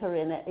thing,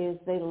 Karina, is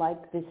they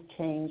like this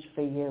change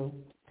for you.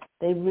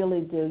 They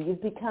really do. You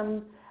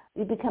become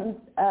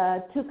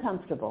too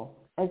comfortable.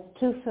 It's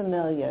too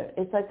familiar.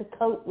 It's like a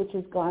coat which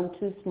has gone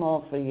too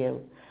small for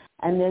you.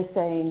 And they're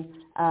saying,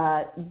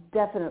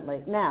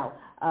 definitely. Now,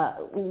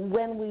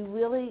 when we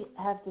really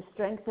have to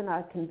strengthen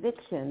our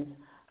convictions,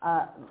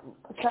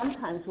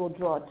 sometimes we'll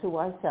draw to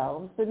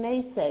ourselves the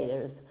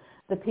naysayers,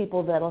 the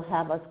people that will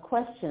have us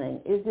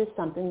questioning, is this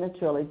something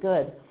that's really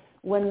good?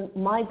 When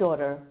my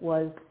daughter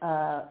was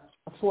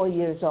 4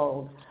 years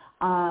old,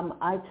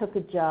 I took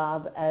a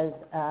job as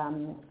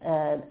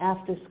an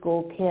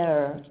after-school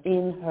carer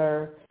in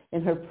her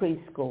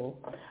preschool.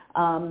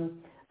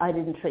 I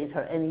didn't treat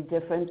her any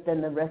different than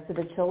the rest of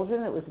the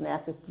children. It was an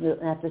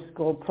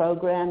after-school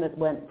program. It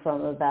went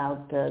from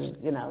about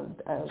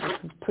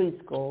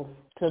preschool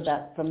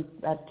to from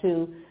about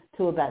 2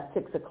 to about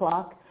 6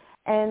 o'clock,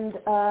 and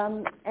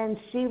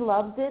she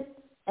loved it.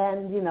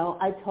 And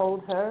I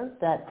told her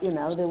that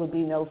there would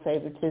be no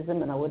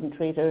favoritism, and I wouldn't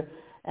treat her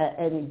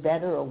any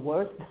better or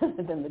worse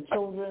than the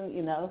children,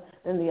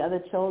 than the other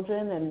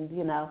children,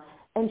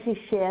 and she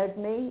shared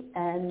me,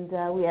 and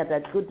we had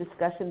that good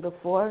discussion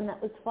before, and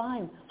that was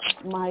fine.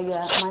 My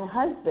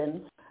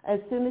husband, as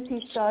soon as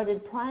he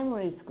started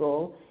primary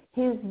school,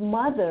 his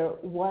mother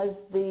was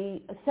the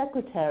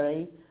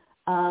secretary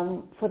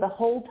for the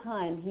whole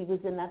time he was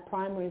in that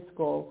primary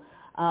school.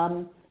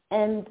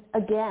 And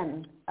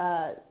again,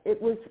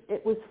 it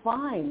was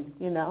fine,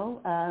 you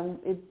know.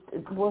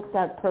 It worked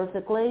out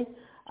perfectly.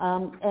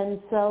 And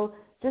so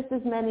just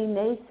as many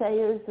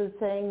naysayers are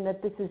saying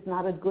that this is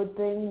not a good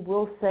thing,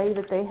 will say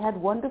that they had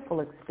wonderful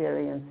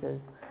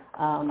experiences,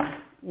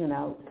 you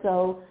know.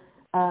 So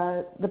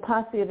the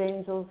Posse of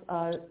Angels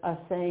are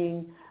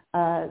saying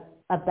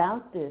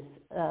about this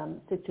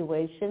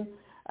situation,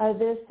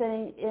 they're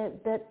saying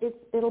that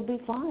it'll be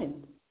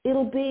fine.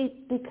 It'll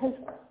be because,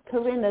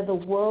 Corinna, the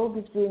world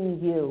is in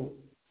you.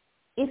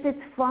 If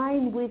it's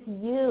fine with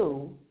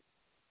you,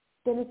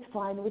 then it's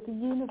fine with the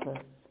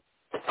universe.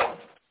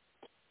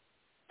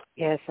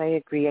 Yes, I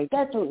agree. I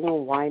just don't know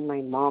why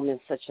my mom is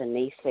such a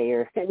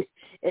naysayer.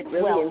 It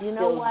really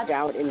instills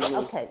doubt in me.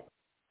 Okay.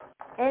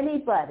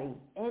 Anybody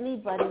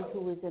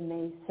who is a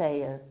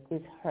naysayer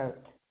is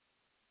hurt.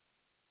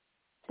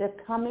 They're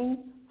coming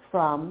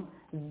from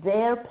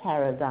their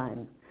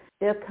paradigm.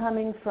 They're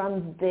coming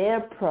from their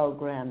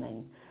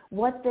programming.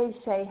 What they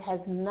say has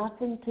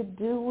nothing to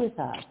do with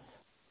us.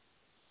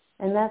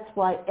 And that's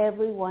why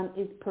everyone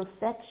is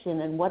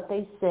perfection, and what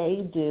they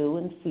say, do,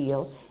 and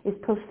feel is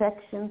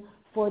perfection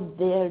for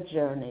their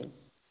journey.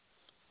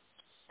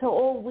 So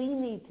all we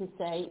need to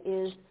say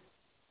is,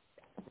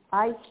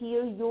 I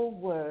hear your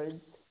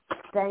words.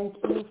 Thank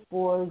you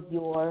for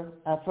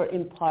for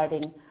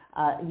imparting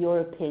your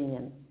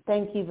opinion.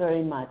 Thank you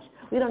very much.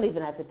 We don't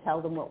even have to tell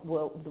them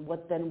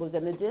what then we're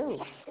going to do.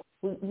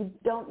 You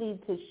don't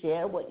need to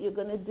share what you're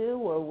going to do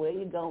or where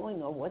you're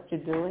going or what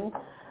you're doing.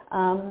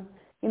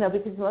 You know,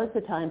 because most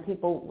of the time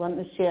people want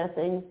to share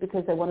things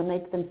because they want to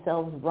make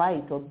themselves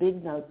right or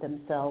big note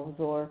themselves,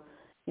 or,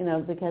 you know,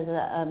 because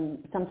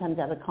sometimes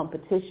out of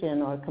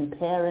competition or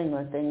comparing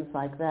or things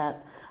like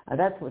that.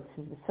 That's what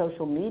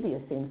social media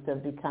seems to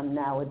have become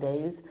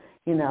nowadays,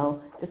 you know,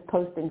 just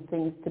posting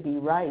things to be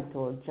right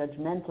or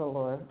judgmental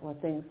or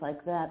things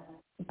like that.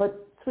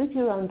 But sweep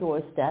your own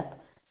doorstep.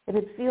 If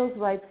it feels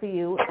right for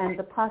you, and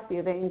the Posse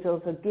of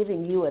Angels are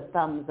giving you a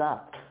thumbs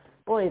up,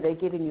 boy, they're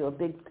giving you a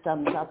big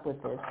thumbs up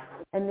with this.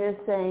 And they're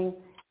saying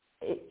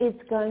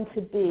it's going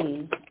to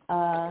be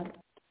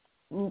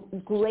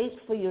great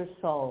for your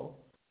soul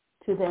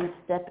to then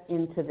step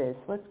into this.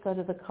 Let's go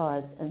to the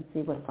cards and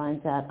see what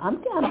finds out.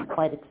 I'm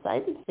quite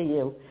excited for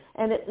you.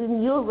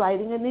 And you're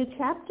writing a new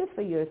chapter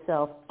for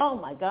yourself. Oh,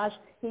 my gosh,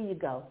 here you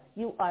go.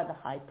 You are the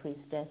High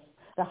Priestess.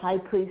 The High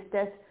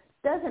Priestess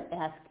doesn't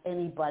ask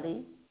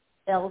anybody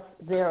else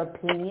their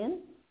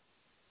opinion.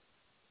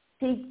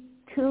 She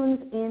tunes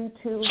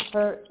into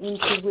her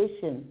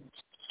intuition.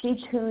 She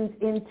tunes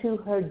into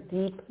her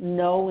deep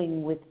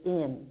knowing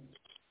within.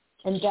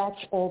 And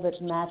that's all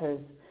that matters.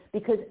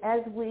 Because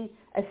as we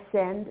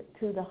ascend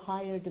to the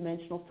higher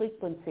dimensional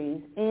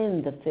frequencies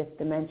in the fifth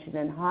dimension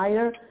and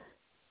higher,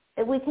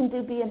 we can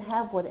do, be, and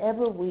have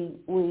whatever we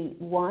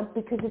want,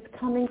 because it's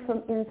coming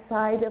from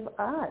inside of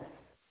us.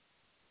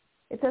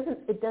 It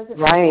doesn't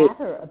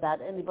matter about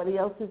anybody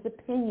else's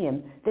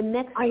opinion. The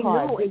next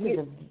card.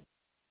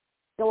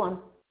 Go on.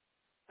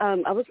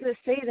 I was going to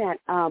say that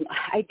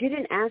I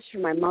didn't ask for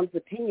my mom's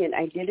opinion.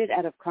 I did it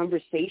out of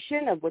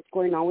conversation of what's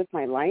going on with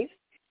my life.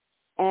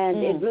 And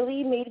it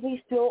really made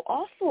me feel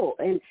awful.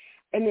 And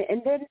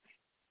then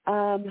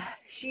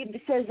she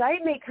says I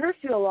make her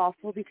feel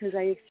awful because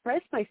I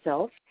express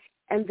myself,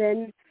 and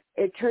then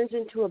it turns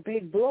into a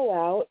big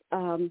blowout.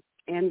 And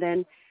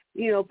then,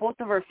 you know, both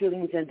of our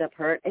feelings end up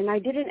hurt. And I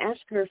didn't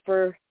ask her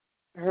for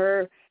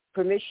her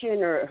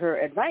permission or her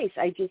advice.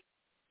 I just,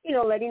 you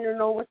know, letting her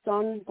know what's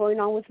going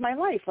on with my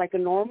life, like a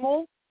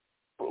normal,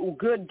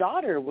 good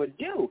daughter would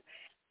do.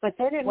 But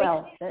then it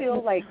makes me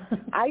feel like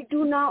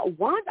I'm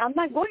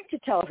not going to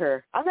tell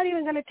her. I'm not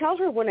even going to tell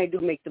her when I do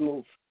make the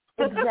move.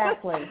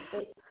 Exactly.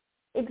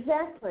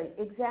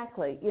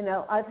 You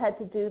know, I've had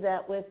to do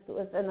that with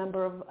a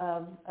number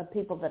of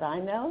people that I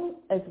know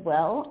as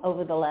well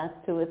over the last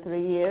 2 or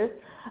 3 years.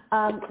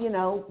 You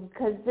know,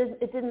 because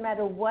it didn't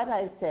matter what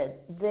I said.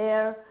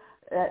 Their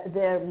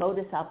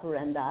modus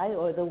operandi,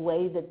 or the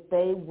way that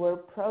they were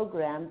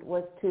programmed,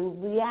 was to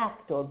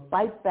react or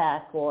bite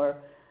back or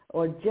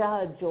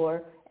judge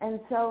and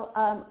so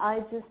I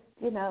just,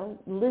 you know,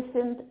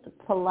 listened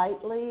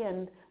politely,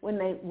 and when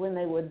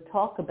they would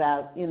talk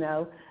about, you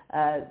know,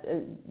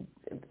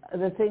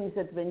 the things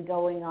that's been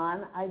going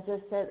on, I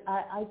just said,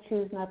 I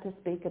choose not to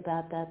speak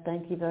about that.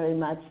 Thank you very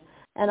much.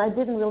 And I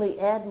didn't really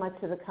add much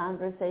to the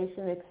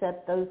conversation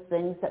except those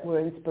things that were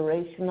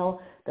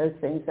inspirational, those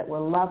things that were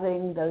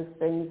loving, those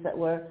things that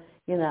were,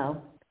 you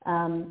know,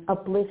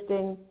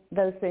 uplifting,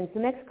 those things. The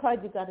next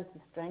card you got is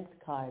the Strength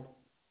card.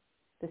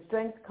 The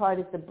Strength card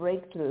is the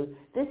breakthrough.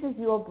 This is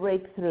your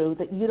breakthrough,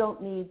 that you don't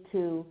need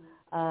to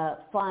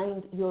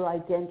find your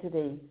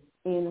identity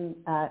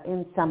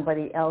in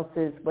somebody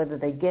else's, whether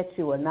they get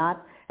you or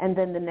not. And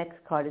then the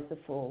next card is the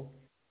Fool,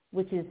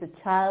 which is the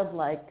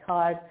childlike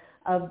card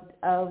of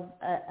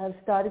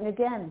starting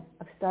again,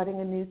 of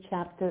starting a new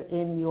chapter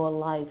in your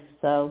life.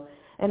 So,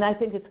 and I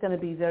think it's going to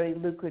be very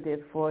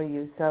lucrative for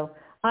you. So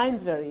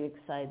I'm very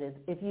excited.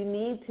 If you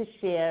need to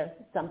share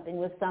something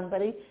with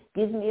somebody,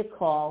 give me a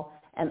call,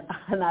 and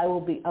I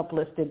will be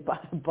uplifted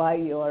by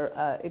your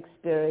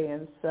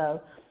experience.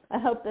 So I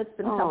hope that's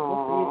been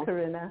helpful for you,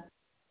 Corinna.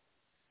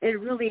 It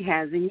really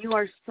has, and you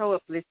are so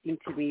uplifting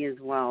to me as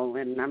well,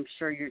 and I'm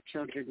sure your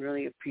children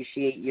really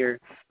appreciate your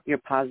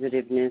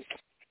positiveness.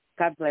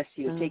 God bless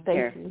you. Take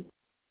care. You.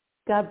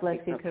 God bless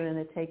you,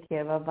 Corinna. Take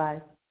care.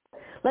 Bye-bye.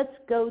 Let's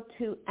go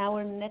to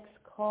our next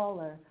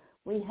caller.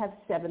 We have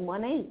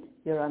 718.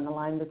 You're on the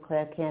line with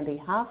Claire Candy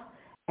Hough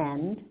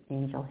and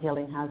Angel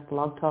Healing House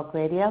Blog Talk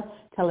Radio.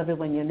 Tell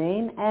everyone your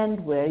name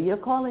and where you're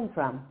calling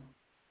from.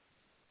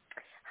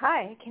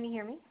 Hi, can you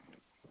hear me?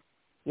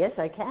 Yes,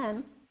 I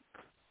can.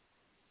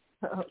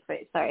 Oh,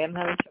 wait, sorry, I'm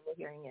having trouble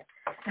hearing you.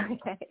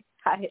 Okay.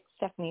 Hi, it's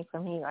Stephanie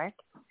from New York.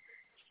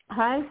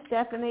 Hi,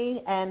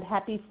 Stephanie, and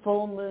happy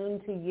full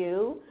moon to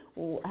you.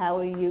 How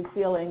are you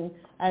feeling?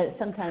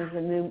 Sometimes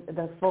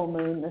the full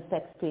moon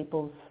affects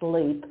people's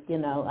sleep. You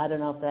know, I don't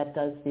know if that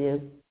does for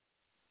you.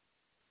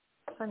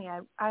 Funny,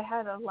 I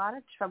had a lot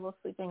of trouble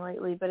sleeping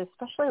lately, but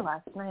especially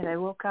last night. I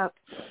woke up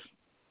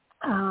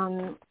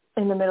in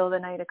the middle of the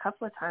night a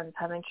couple of times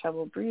having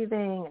trouble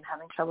breathing and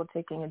having trouble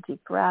taking a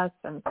deep breath,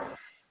 and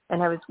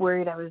I was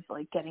worried I was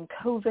like getting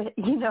COVID,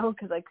 you know,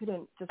 because I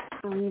couldn't just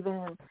breathe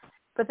in.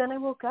 But then I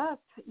woke up,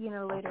 you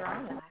know, later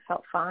on, and I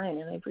felt fine,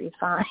 and I breathed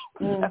fine.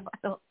 So I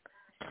don't.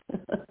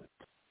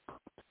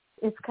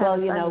 It's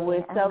kind of you know,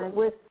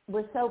 funny.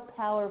 we're so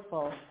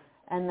powerful,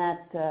 and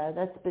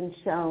that's been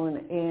shown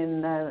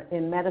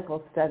in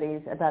medical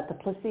studies about the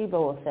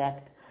placebo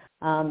effect.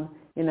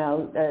 You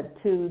know,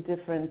 two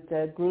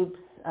different groups.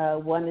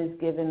 One is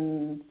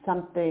given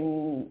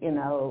something, you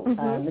know,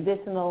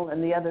 medicinal,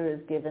 and the other is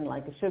given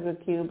like a sugar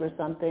cube or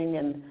something.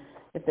 And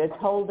if they're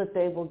told that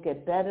they will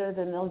get better,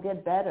 then they'll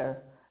get better,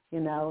 you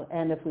know.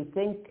 And if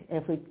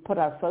we put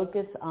our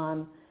focus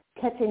on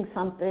catching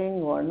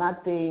something or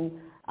not being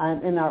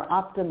in our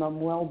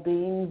optimum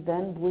well-being,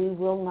 then we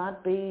will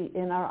not be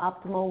in our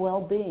optimal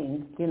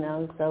well-being, you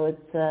know. So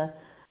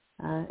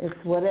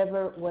it's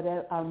whatever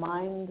our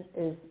mind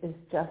is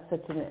just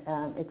such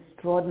an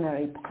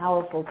extraordinary,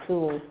 powerful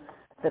tool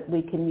that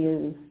we can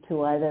use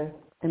to either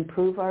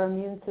improve our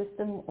immune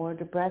system or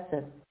depress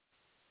it.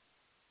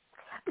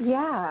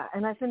 Yeah,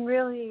 and I've been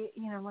really,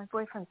 you know, my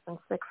boyfriend's been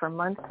sick for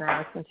months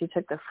now since he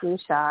took the flu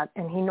shot,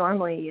 and he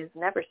normally is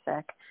never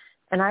sick,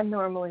 and I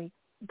normally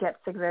get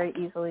sick very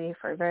easily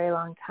for a very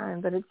long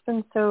time, but it's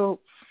been so,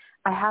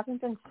 I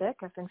haven't been sick.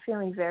 I've been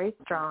feeling very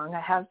strong.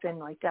 I have been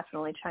like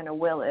definitely trying to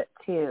will it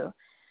too,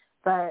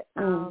 but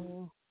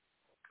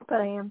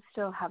I am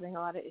still having a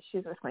lot of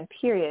issues with my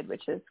period,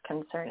 which is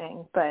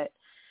concerning. But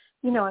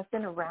you know, I've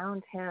been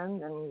around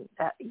him, and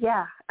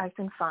I've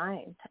been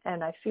fine,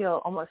 and I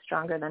feel almost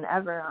stronger than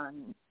ever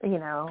on, you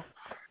know,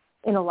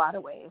 in a lot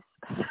of ways.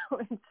 So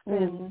it's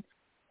been,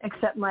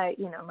 except my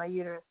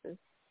uterus is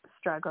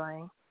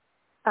struggling.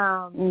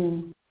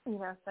 You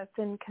know, so I've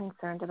been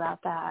concerned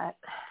about that.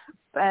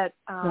 But,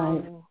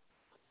 right.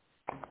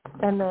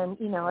 And then,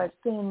 you know, I've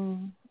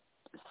been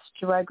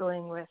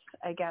struggling with,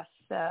 I guess,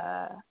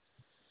 the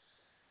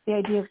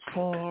idea of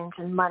change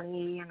and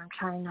money, and I'm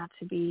trying not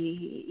to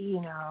be,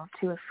 you know,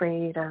 too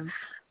afraid of,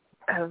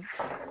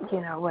 you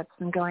know, what's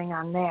been going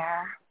on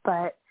there.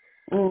 But,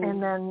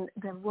 and then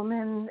the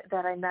woman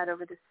that I met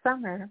over the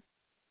summer,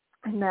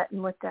 I met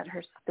and looked at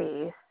her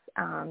space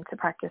to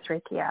practice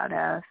Reiki out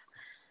of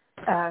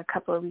a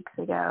couple of weeks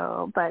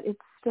ago, but it's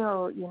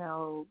still, you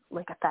know,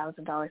 like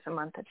 $1,000 a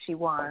month that she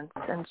wants,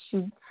 and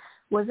she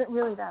wasn't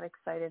really that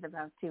excited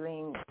about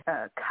doing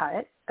a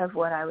cut of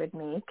what I would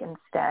make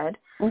instead.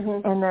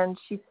 And then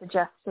she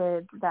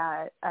suggested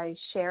that I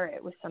share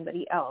it with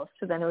somebody else,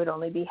 so then it would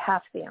only be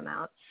half the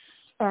amount.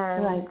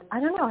 And I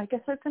don't know, I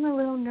guess I've been a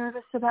little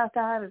nervous about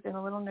that. I've been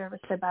a little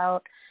nervous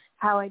about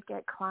how I'd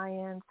get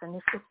clients and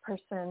if this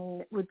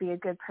person would be a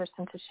good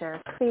person to share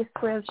a space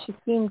with. She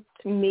seems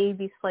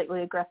maybe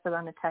slightly aggressive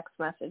on the text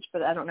message,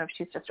 but I don't know if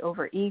she's just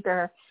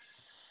overeager.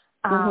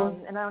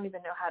 And I don't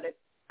even know how to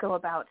go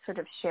about sort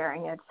of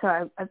sharing it.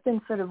 So I've been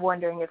sort of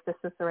wondering if this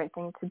is the right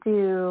thing to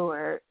do,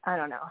 or I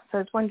don't know. So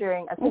I was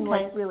wondering, I've been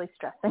like really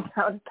stressing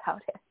out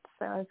about it.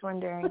 So I was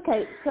wondering,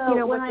 so you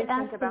know, when what I you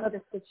think about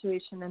this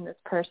situation and this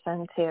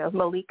person too.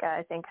 Malika,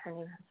 I think her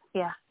name is.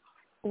 Yeah.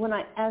 When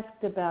I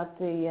asked about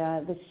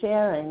the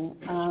sharing,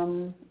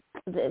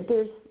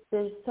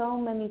 there's so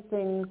many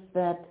things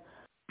that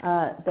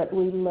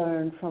we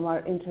learn from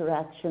our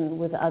interaction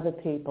with other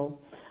people.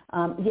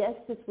 Yes,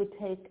 this would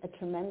take a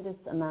tremendous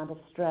amount of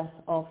stress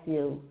off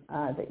you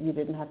that you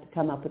didn't have to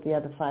come up with the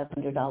other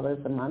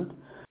 $500 a month.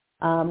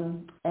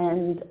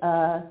 And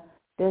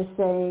they're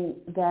saying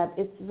that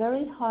it's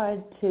very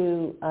hard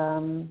to,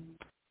 and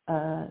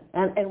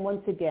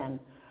once again,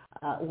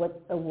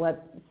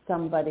 what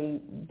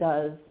somebody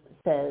does,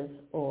 says,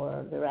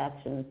 or their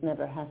actions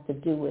never has to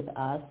do with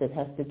us. It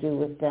has to do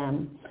with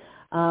them.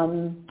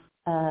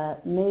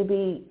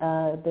 Maybe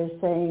they're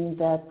saying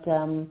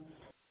that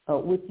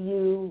with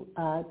you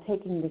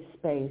taking this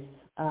space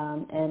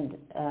and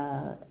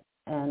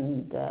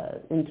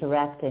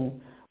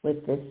interacting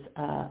with this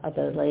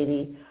other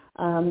lady,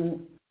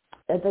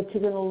 that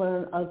you're going to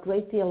learn a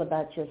great deal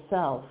about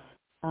yourself.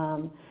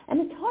 And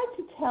it's hard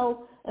to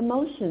tell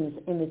emotions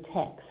in the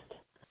text.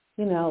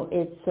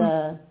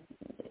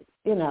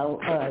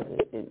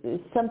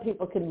 Some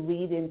people can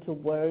read into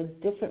words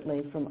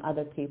differently from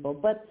other people.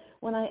 But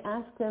when I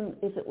ask them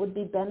if it would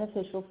be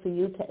beneficial for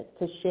you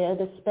to share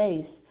the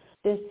space,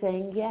 they're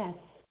saying yes.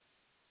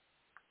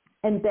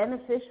 And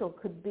beneficial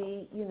could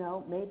be,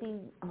 maybe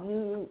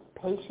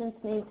patience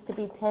needs to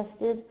be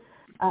tested.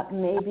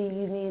 Maybe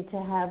you need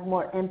to have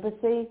more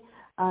empathy.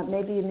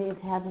 Maybe you need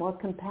to have more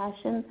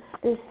compassion.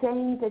 They're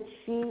saying that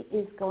she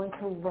is going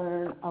to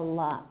learn a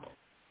lot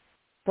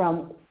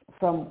from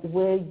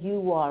where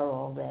you are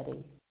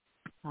already.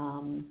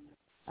 And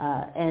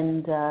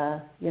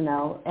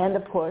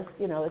of course,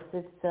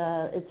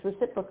 it's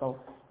reciprocal.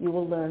 You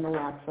will learn a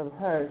lot from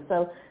her.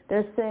 So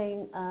they're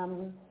saying,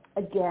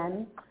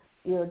 again,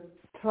 you're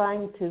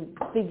trying to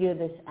figure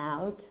this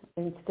out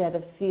instead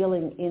of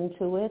feeling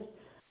into it.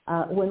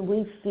 When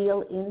we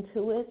feel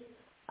into it,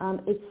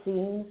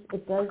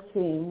 it does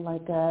seem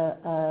like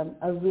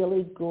a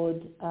really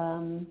good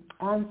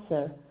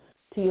answer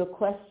to your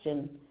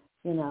question,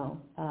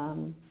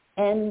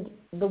 and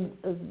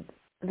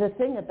the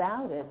thing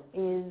about it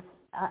is,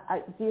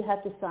 do you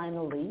have to sign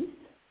a lease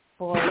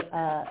for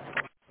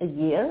a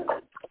year?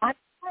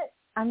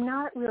 I'm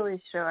not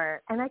really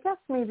sure. And I guess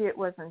maybe it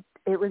wasn't.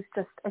 It was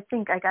just, I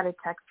think I got a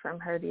text from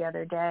her the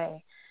other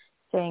day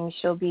saying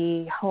she'll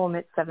be home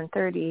at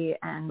 7:30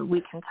 and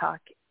we can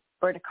talk,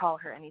 or to call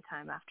her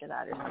anytime after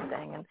that or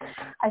something. And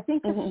I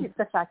think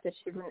the fact that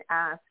she didn't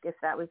ask if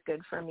that was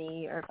good for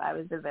me or if I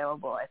was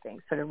available, I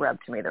think sort of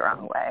rubbed me the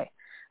wrong way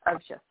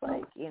of just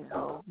like,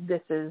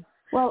 this is,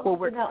 will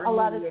work for a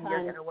lot me of and times,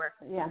 you're going to work.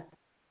 Yeah.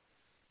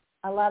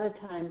 A lot of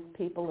times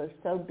people are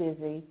so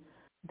busy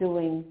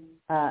doing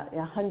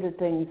 100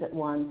 things at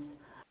once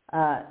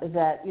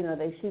that,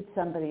 they shoot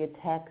somebody a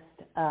text.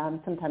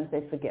 Sometimes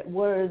they forget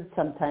words.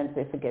 Sometimes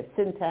they forget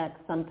syntax.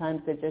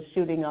 Sometimes they're just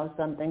shooting off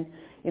something,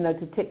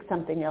 to tick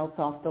something else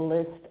off the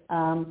list.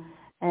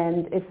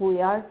 And if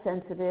we are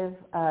sensitive,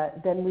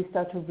 then we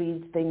start to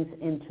read things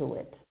into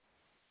it.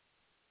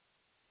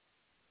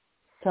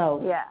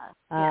 So yeah.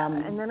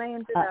 And then I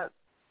ended up,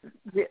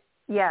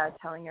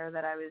 telling her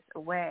that I was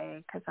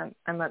away because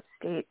I'm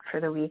upstate for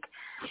the week,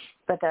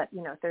 but that,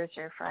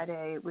 Thursday or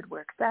Friday would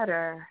work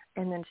better.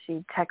 And then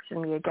she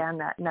texted me again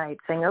that night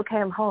saying, okay,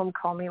 I'm home,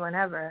 call me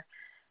whenever.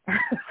 And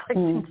it's like,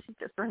 did she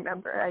just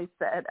remember I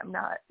said I'm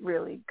not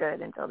really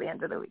good until the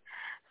end of the week?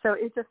 So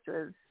it just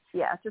was,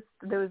 just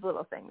those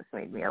little things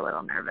made me a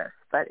little nervous.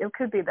 But it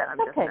could be that I'm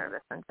just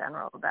nervous in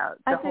general about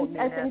the whole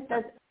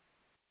newness.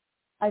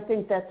 I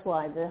think that's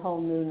why, the whole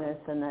newness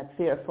and that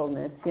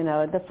fearfulness.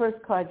 The first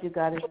card you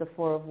got is the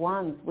Four of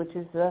Wands, which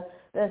is the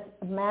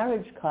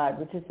marriage card,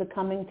 which is the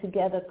coming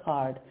together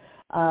card.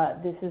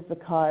 This is the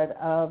card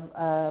of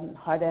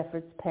hard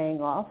efforts paying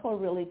off or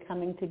really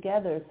coming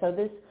together. So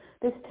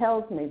this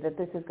tells me that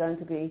this is going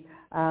to be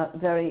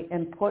very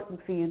important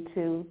for you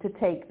to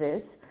take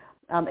this.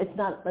 It's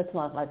not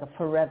like a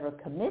forever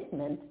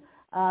commitment,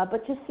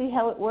 but just see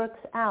how it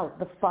works out.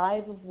 The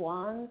Five of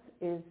Wands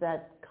is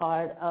that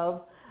card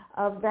of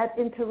that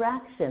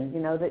interaction,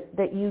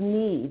 that you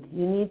need.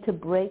 You need to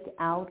break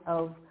out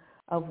of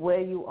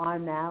where you are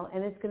now,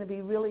 and it's going to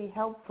be really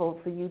helpful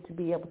for you to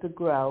be able to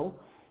grow.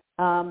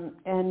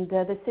 And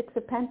the Six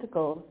of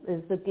Pentacles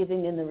is the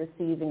giving and the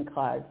receiving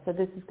card. So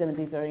this is going to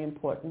be very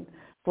important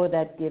for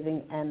that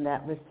giving and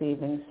that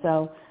receiving.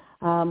 So,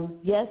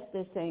 yes,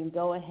 they're saying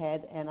go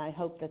ahead, and I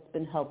hope that's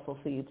been helpful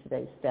for you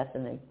today,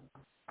 Stephanie.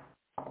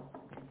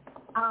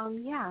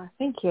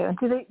 Thank you.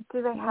 Do they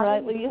have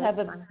right, well, you have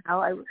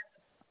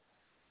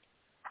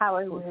how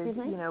I would,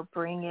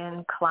 bring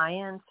in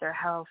clients, or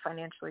how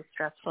financially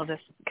stressful this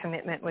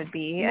commitment would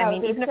be? No,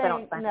 even if I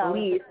don't sign the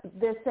lease.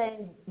 They're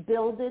saying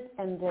build it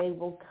and they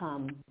will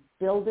come.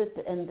 Build it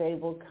and they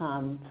will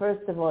come.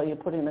 First of all, you're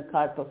putting the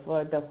cart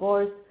before the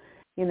horse.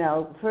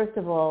 First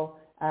of all,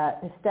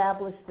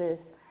 establish this,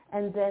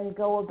 and then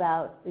go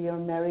about your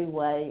merry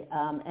way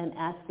and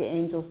ask the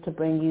angels to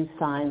bring you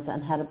signs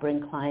on how to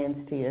bring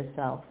clients to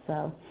yourself.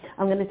 So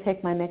I'm going to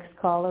take my next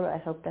caller. I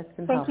hope that's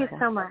been helpful. Thank you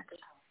so much.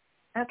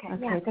 Okay,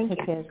 thank you.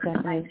 Take care,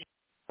 Stephanie.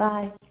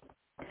 Bye.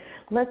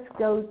 Let's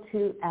go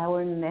to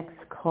our next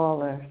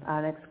caller.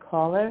 Our next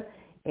caller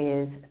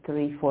is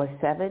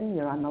 347.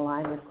 You're on the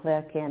line with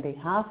Claire Candy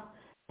Hough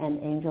and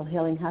Angel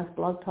Healing House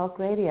Blog Talk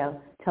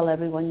Radio. Tell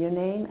everyone your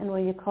name and where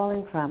you're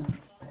calling from.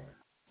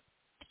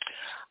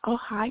 Oh,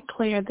 hi,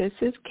 Claire. This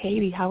is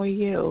Katie. How are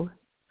you?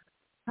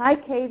 Hi,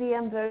 Katie.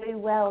 I'm very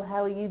well.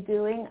 How are you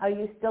doing? Are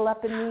you still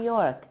up in New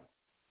York?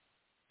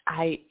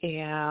 I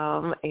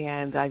am,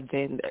 and I've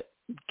been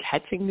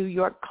catching New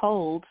York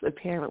colds,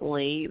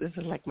 apparently. This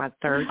is like my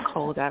third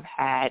cold I've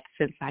had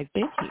since I've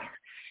been here.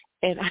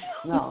 And I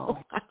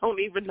don't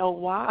even know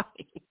why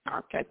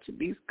I'm catching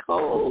these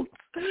colds.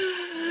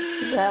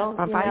 Well,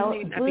 I'm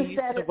used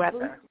to the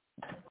weather.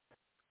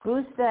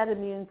 boost that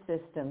immune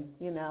system.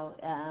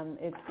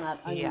 It's not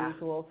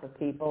unusual for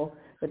people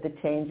with the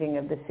changing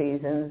of the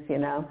seasons.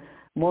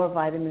 More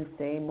vitamin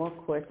C, more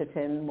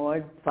quercetin,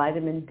 more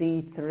vitamin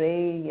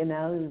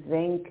D3.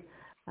 Zinc,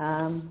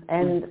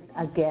 and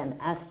again,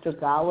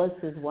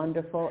 astragalus is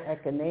wonderful.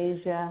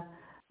 Echinacea.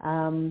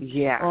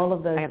 All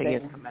of those I gotta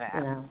things. Get some of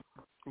that.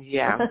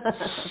 Yeah.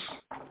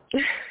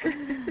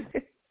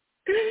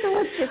 So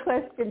what's your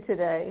question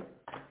today?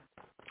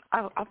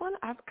 I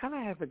kind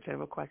of have a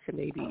general question.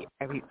 Maybe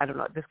I don't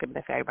know. This could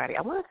be for everybody.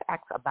 I wanted to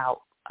ask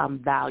about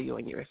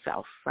valuing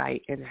yourself,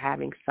 right, and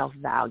having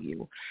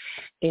self-value.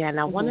 And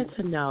I wanted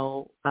to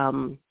know.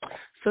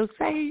 So,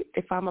 say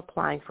if I'm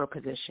applying for a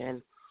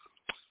position,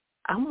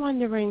 I'm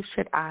wondering,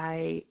 should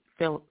I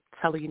tell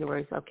the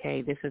universe,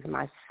 okay, this is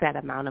my set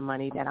amount of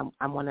money that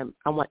I want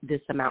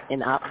this amount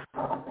and up,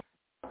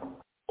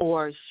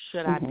 or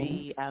should I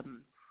be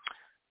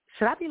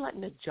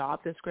letting the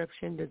job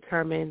description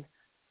determine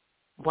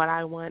what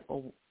I want,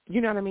 or you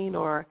know what I mean,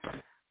 or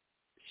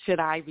should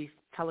I be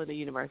telling the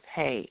universe,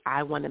 hey,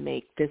 I want to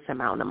make this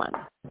amount of money,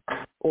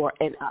 or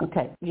and up?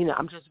 Okay.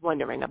 I'm just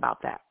wondering about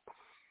that.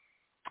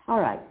 All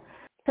right.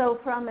 So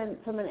from an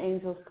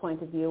angel's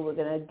point of view, we're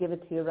going to give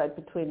it to you right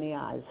between the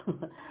eyes.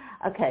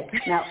 Okay.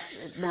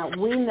 Now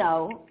we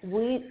know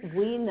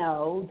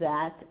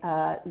that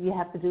you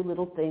have to do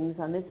little things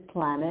on this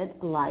planet,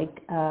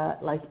 like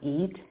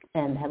eat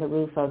and have a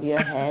roof over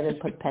your head and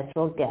put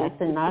petrol gas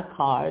in our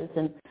cars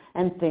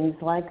and things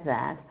like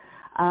that.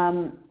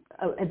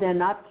 They're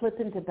not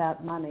flippant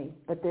about money,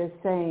 but they're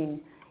saying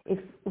if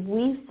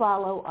we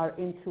follow our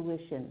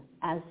intuition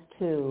as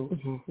to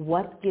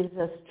what gives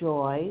us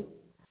joy,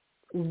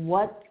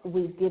 what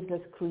gives us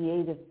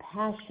creative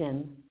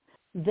passion,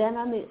 then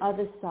on the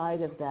other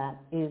side of that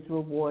is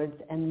rewards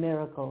and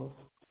miracles.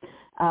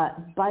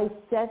 By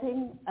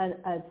setting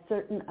a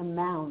certain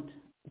amount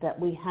that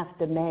we have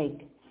to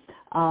make,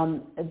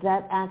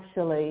 that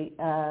actually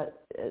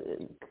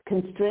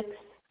constricts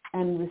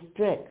and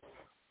restricts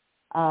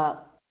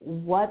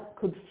what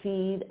could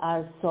feed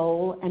our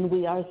soul, and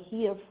we are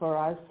here for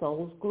our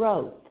soul's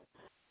growth.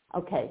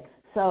 Okay,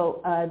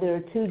 so there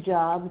are two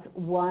jobs.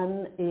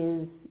 One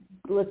is,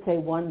 let's say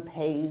one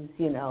pays,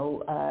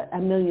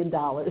 $1 million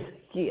a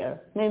year.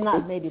 Maybe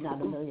not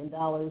 $1 million,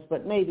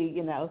 but maybe,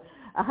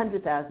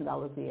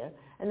 $100,000 a year.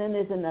 And then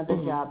there's another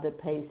job that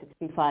pays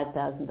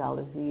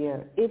 $65,000 a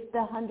year. If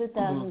the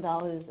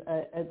 $100,000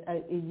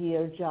 a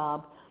year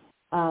job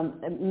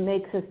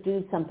makes us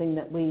do something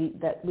that we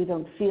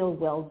don't feel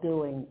well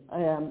doing,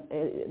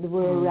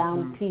 we're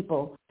around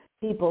people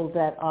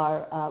that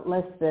are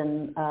less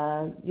than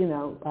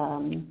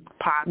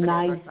positive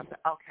nice, or something.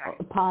 Okay.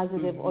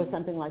 Positive or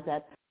something like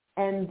that.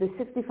 And the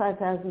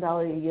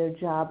 $65,000 a year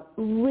job,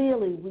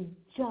 really, we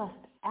just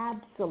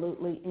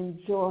absolutely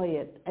enjoy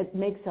it. It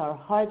makes our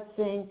hearts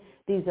sing.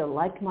 These are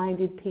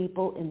like-minded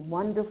people in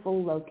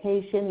wonderful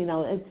location.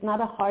 It's not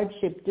a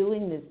hardship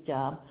doing this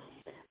job,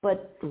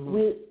 but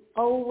we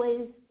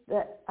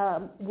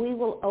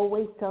will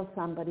always tell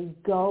somebody,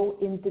 go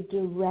in the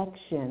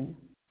direction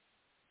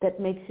that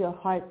makes your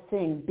heart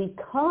sing,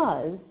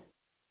 because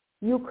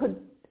you could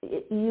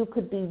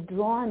be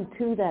drawn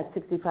to that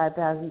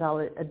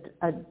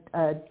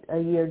 $65,000 a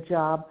year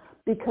job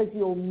because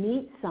you'll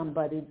meet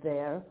somebody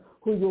there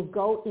who you'll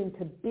go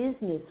into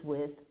business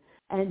with,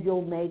 and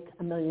you'll make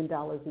 $1 million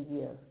a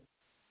year.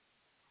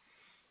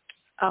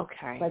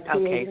 Okay. By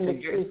creating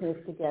this business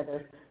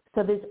together.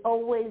 So there's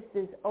always,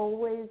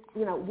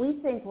 we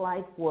think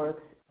life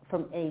works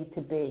from A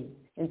to B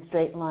in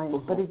straight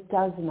lines, but it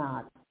does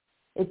not.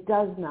 It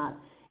does not.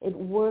 It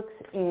works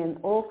in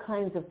all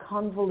kinds of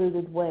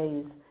convoluted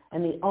ways,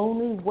 and the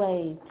only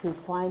way to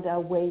find our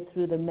way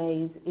through the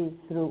maze is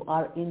through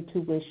our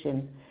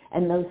intuition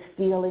and those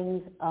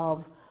feelings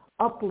of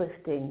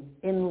uplifting,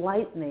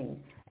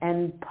 enlightening,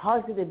 and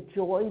positive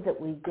joy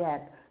that we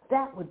get.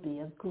 That would be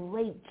a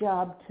great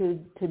job to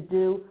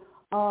do.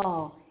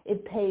 Oh,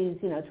 it pays,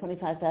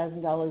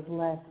 $25,000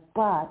 less,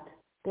 but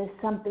there's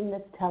something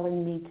that's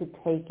telling me to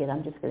take it.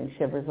 I'm just getting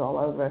shivers all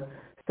over.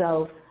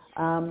 So,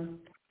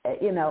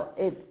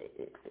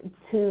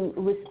 to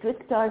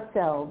restrict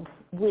ourselves,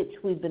 which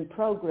we've been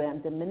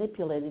programmed and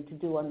manipulated to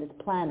do on this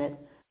planet,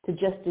 to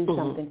just do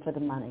something for the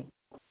money.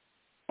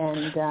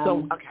 And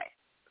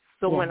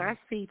So when I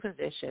see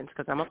positions,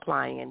 because I'm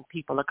applying and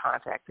people are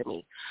contacting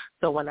me,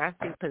 so when I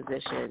see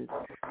positions,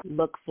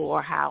 look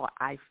for how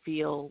I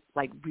feel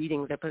like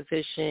reading the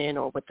position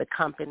or with the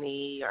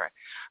company, or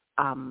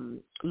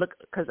look,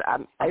 because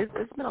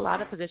it's been a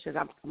lot of positions.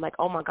 I'm like,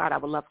 oh my God, I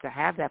would love to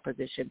have that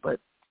position, but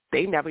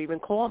they never even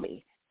call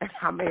me.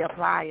 I may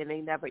apply and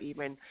they never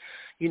even,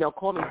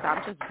 call me. So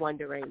I'm just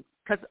wondering,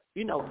 because,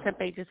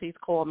 temp agencies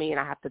call me and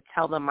I have to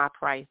tell them my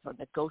price or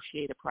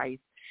negotiate a price.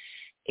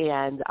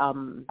 And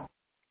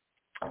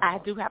I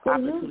do have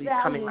opportunities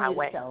coming my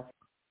way.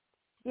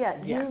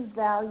 Yeah, you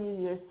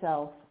value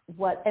yourself.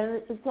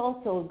 And it's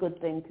also a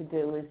good thing to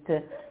do is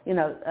to,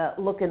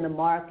 look in the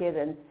market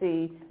and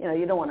see,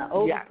 you don't want to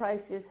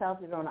overprice yourself,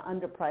 you don't want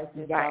to underprice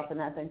yourself and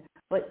that thing.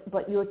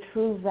 But your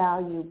true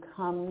value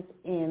comes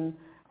in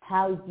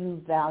how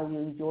you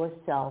value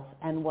yourself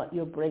and what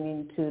you're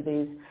bringing to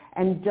these.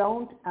 And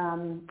don't,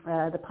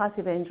 the Posse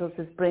of Angels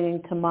is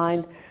bringing to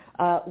mind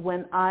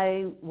when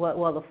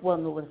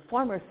the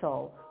former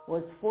soul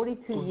was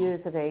 42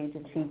 years of age,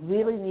 and she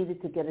really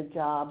needed to get a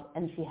job,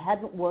 and she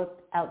hadn't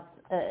worked out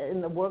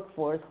in the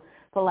workforce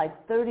for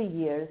like 30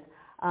 years.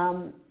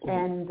 And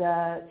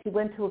she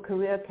went to a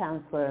career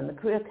counselor, and the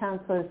career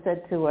counselor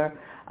said to her,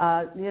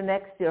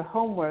 your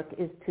homework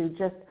is to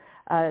just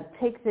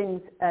take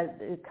things,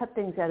 cut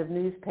things out of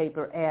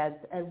newspaper ads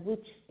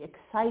which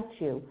excite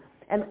you.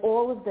 And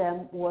all of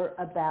them were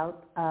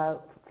about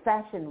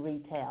fashion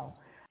retail.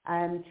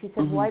 And she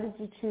said, why did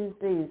you choose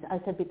these? I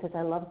said, because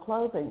I love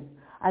clothing.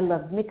 I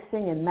love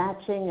mixing and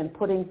matching and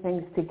putting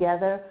things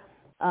together.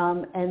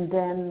 And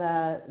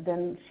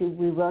then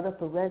we wrote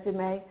up a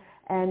resume,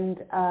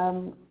 and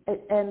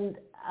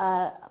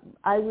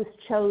I was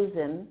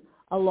chosen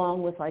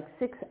along with like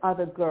 6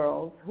 other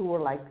girls who were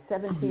like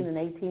 17 and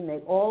 18.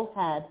 They all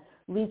had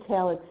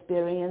retail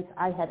experience.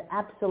 I had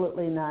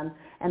absolutely none,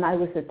 and I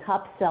was a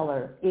top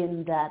seller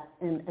in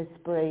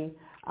Esprit,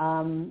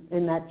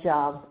 in that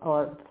job,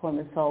 or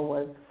Former Soul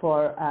was,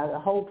 for the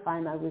whole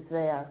time I was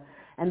there.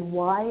 And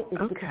why?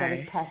 It's because I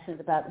was passionate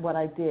about what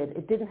I did.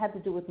 It didn't have to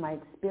do with my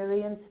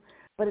experience,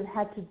 but it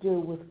had to do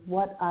with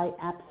what I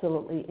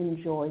absolutely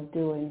enjoyed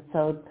doing.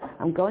 So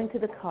I'm going to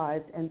the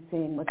cards and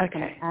seeing what's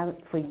coming out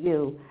for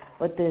you.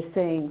 But they're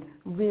saying,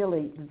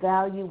 really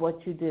value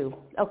what you do.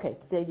 Okay,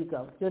 there you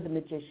go. You're the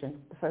magician.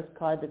 The first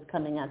card that's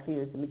coming out for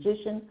you is the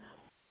magician.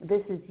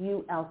 This is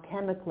you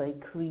alchemically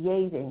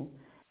creating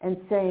and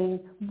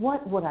saying,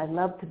 what would I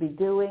love to be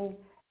doing?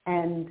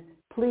 And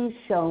please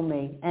show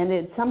me.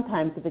 And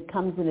sometimes if it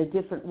comes in a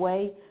different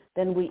way,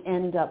 then we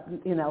end up,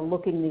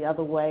 looking the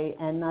other way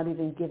and not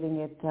even giving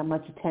it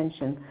much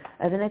attention.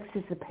 The next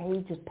is the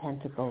Page of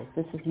Pentacles.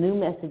 This is new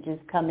messages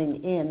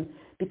coming in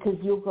because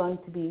you're going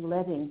to be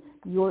letting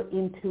your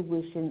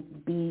intuition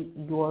be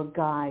your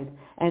guide.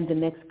 And the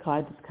next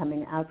card that's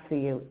coming out for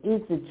you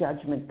is the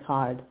Judgment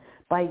card.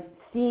 By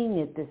seeing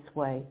it this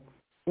way,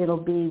 it'll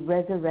be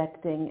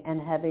resurrecting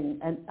and having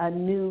a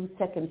new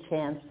second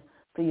chance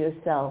for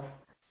yourself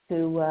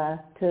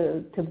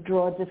to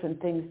draw different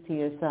things to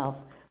yourself.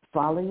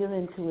 Follow your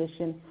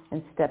intuition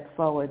and step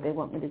forward. They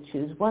want me to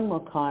choose one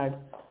more card,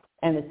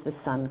 and it's the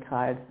Sun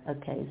card.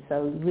 Okay,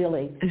 so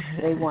really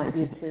they want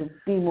you to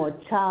be more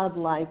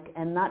childlike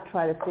and not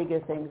try to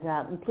figure things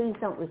out. And please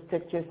don't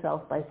restrict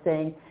yourself by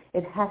saying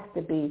it has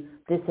to be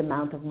this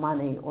amount of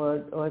money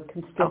or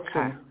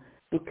constriction,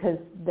 because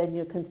then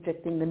you're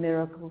constricting the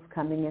miracles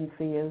coming in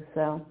for you.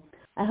 So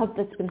I hope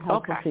that's been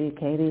helpful for you,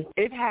 Katie.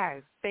 It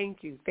has.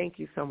 Thank you. Thank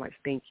you so much.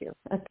 Thank you.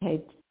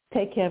 Okay,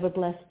 take care. Have a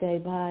blessed day.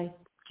 Bye.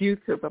 You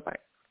too. Bye-bye.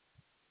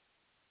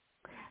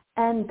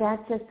 And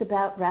that just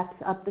about wraps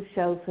up the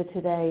show for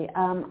today.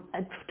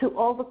 To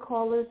all the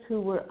callers who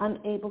were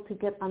unable to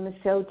get on the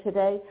show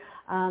today,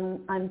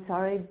 I'm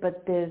sorry,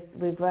 but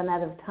we've run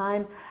out of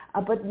time.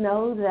 But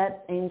know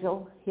that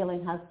Angel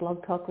Healing House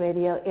Blog Talk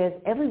Radio airs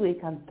every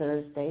week on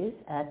Thursdays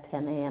at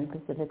 10 a.m.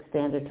 Pacific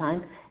Standard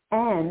Time.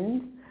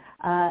 And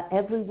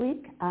every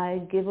week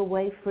I give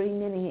away free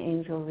mini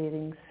angel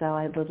readings, so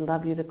I would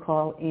love you to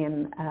call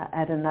in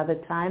at another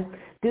time.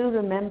 Do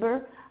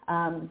remember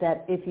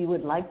that if you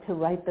would like to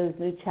write those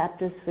new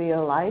chapters for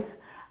your life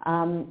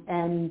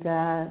and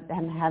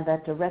have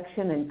that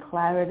direction and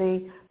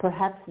clarity,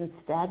 perhaps in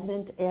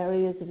stagnant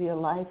areas of your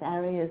life,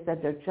 areas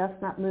that are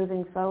just not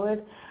moving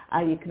forward,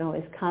 you can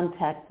always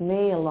contact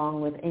me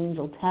along with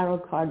Angel Tarot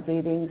card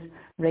readings,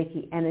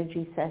 Reiki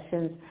energy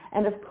sessions,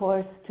 and of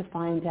course to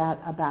find out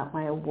about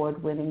my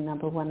award-winning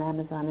 #1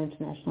 Amazon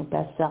International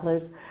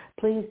bestsellers,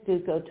 please do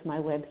go to my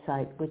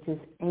website, which is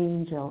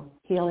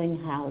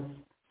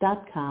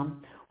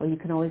angelhealinghouse.com, or you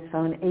can always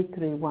phone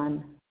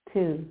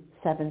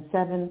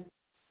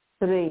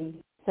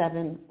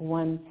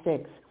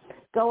 831-277-3716.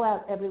 Go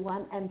out,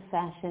 everyone, and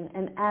fashion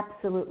an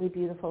absolutely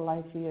beautiful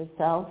life for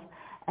yourself.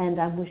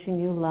 And I'm wishing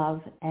you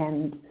love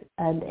and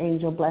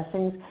angel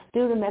blessings.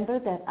 Do remember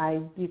that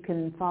you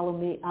can follow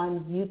me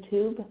on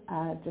YouTube,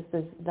 just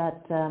as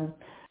that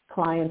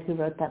client who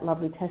wrote that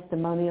lovely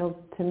testimonial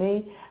to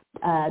me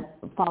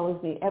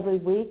follows me every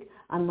week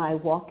on my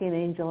Walk-In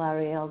Angel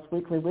Ariel's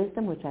Weekly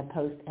Wisdom, which I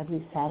post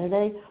every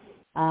Saturday.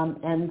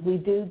 And we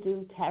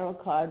do tarot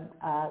card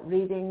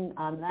reading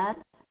on that,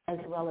 as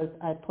well as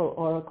I pull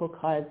oracle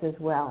cards as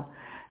well.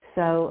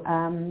 So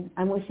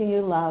I'm wishing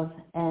you love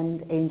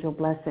and angel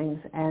blessings,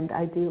 and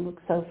I do look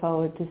so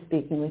forward to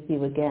speaking with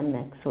you again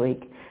next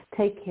week.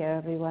 Take care,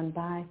 everyone.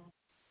 Bye.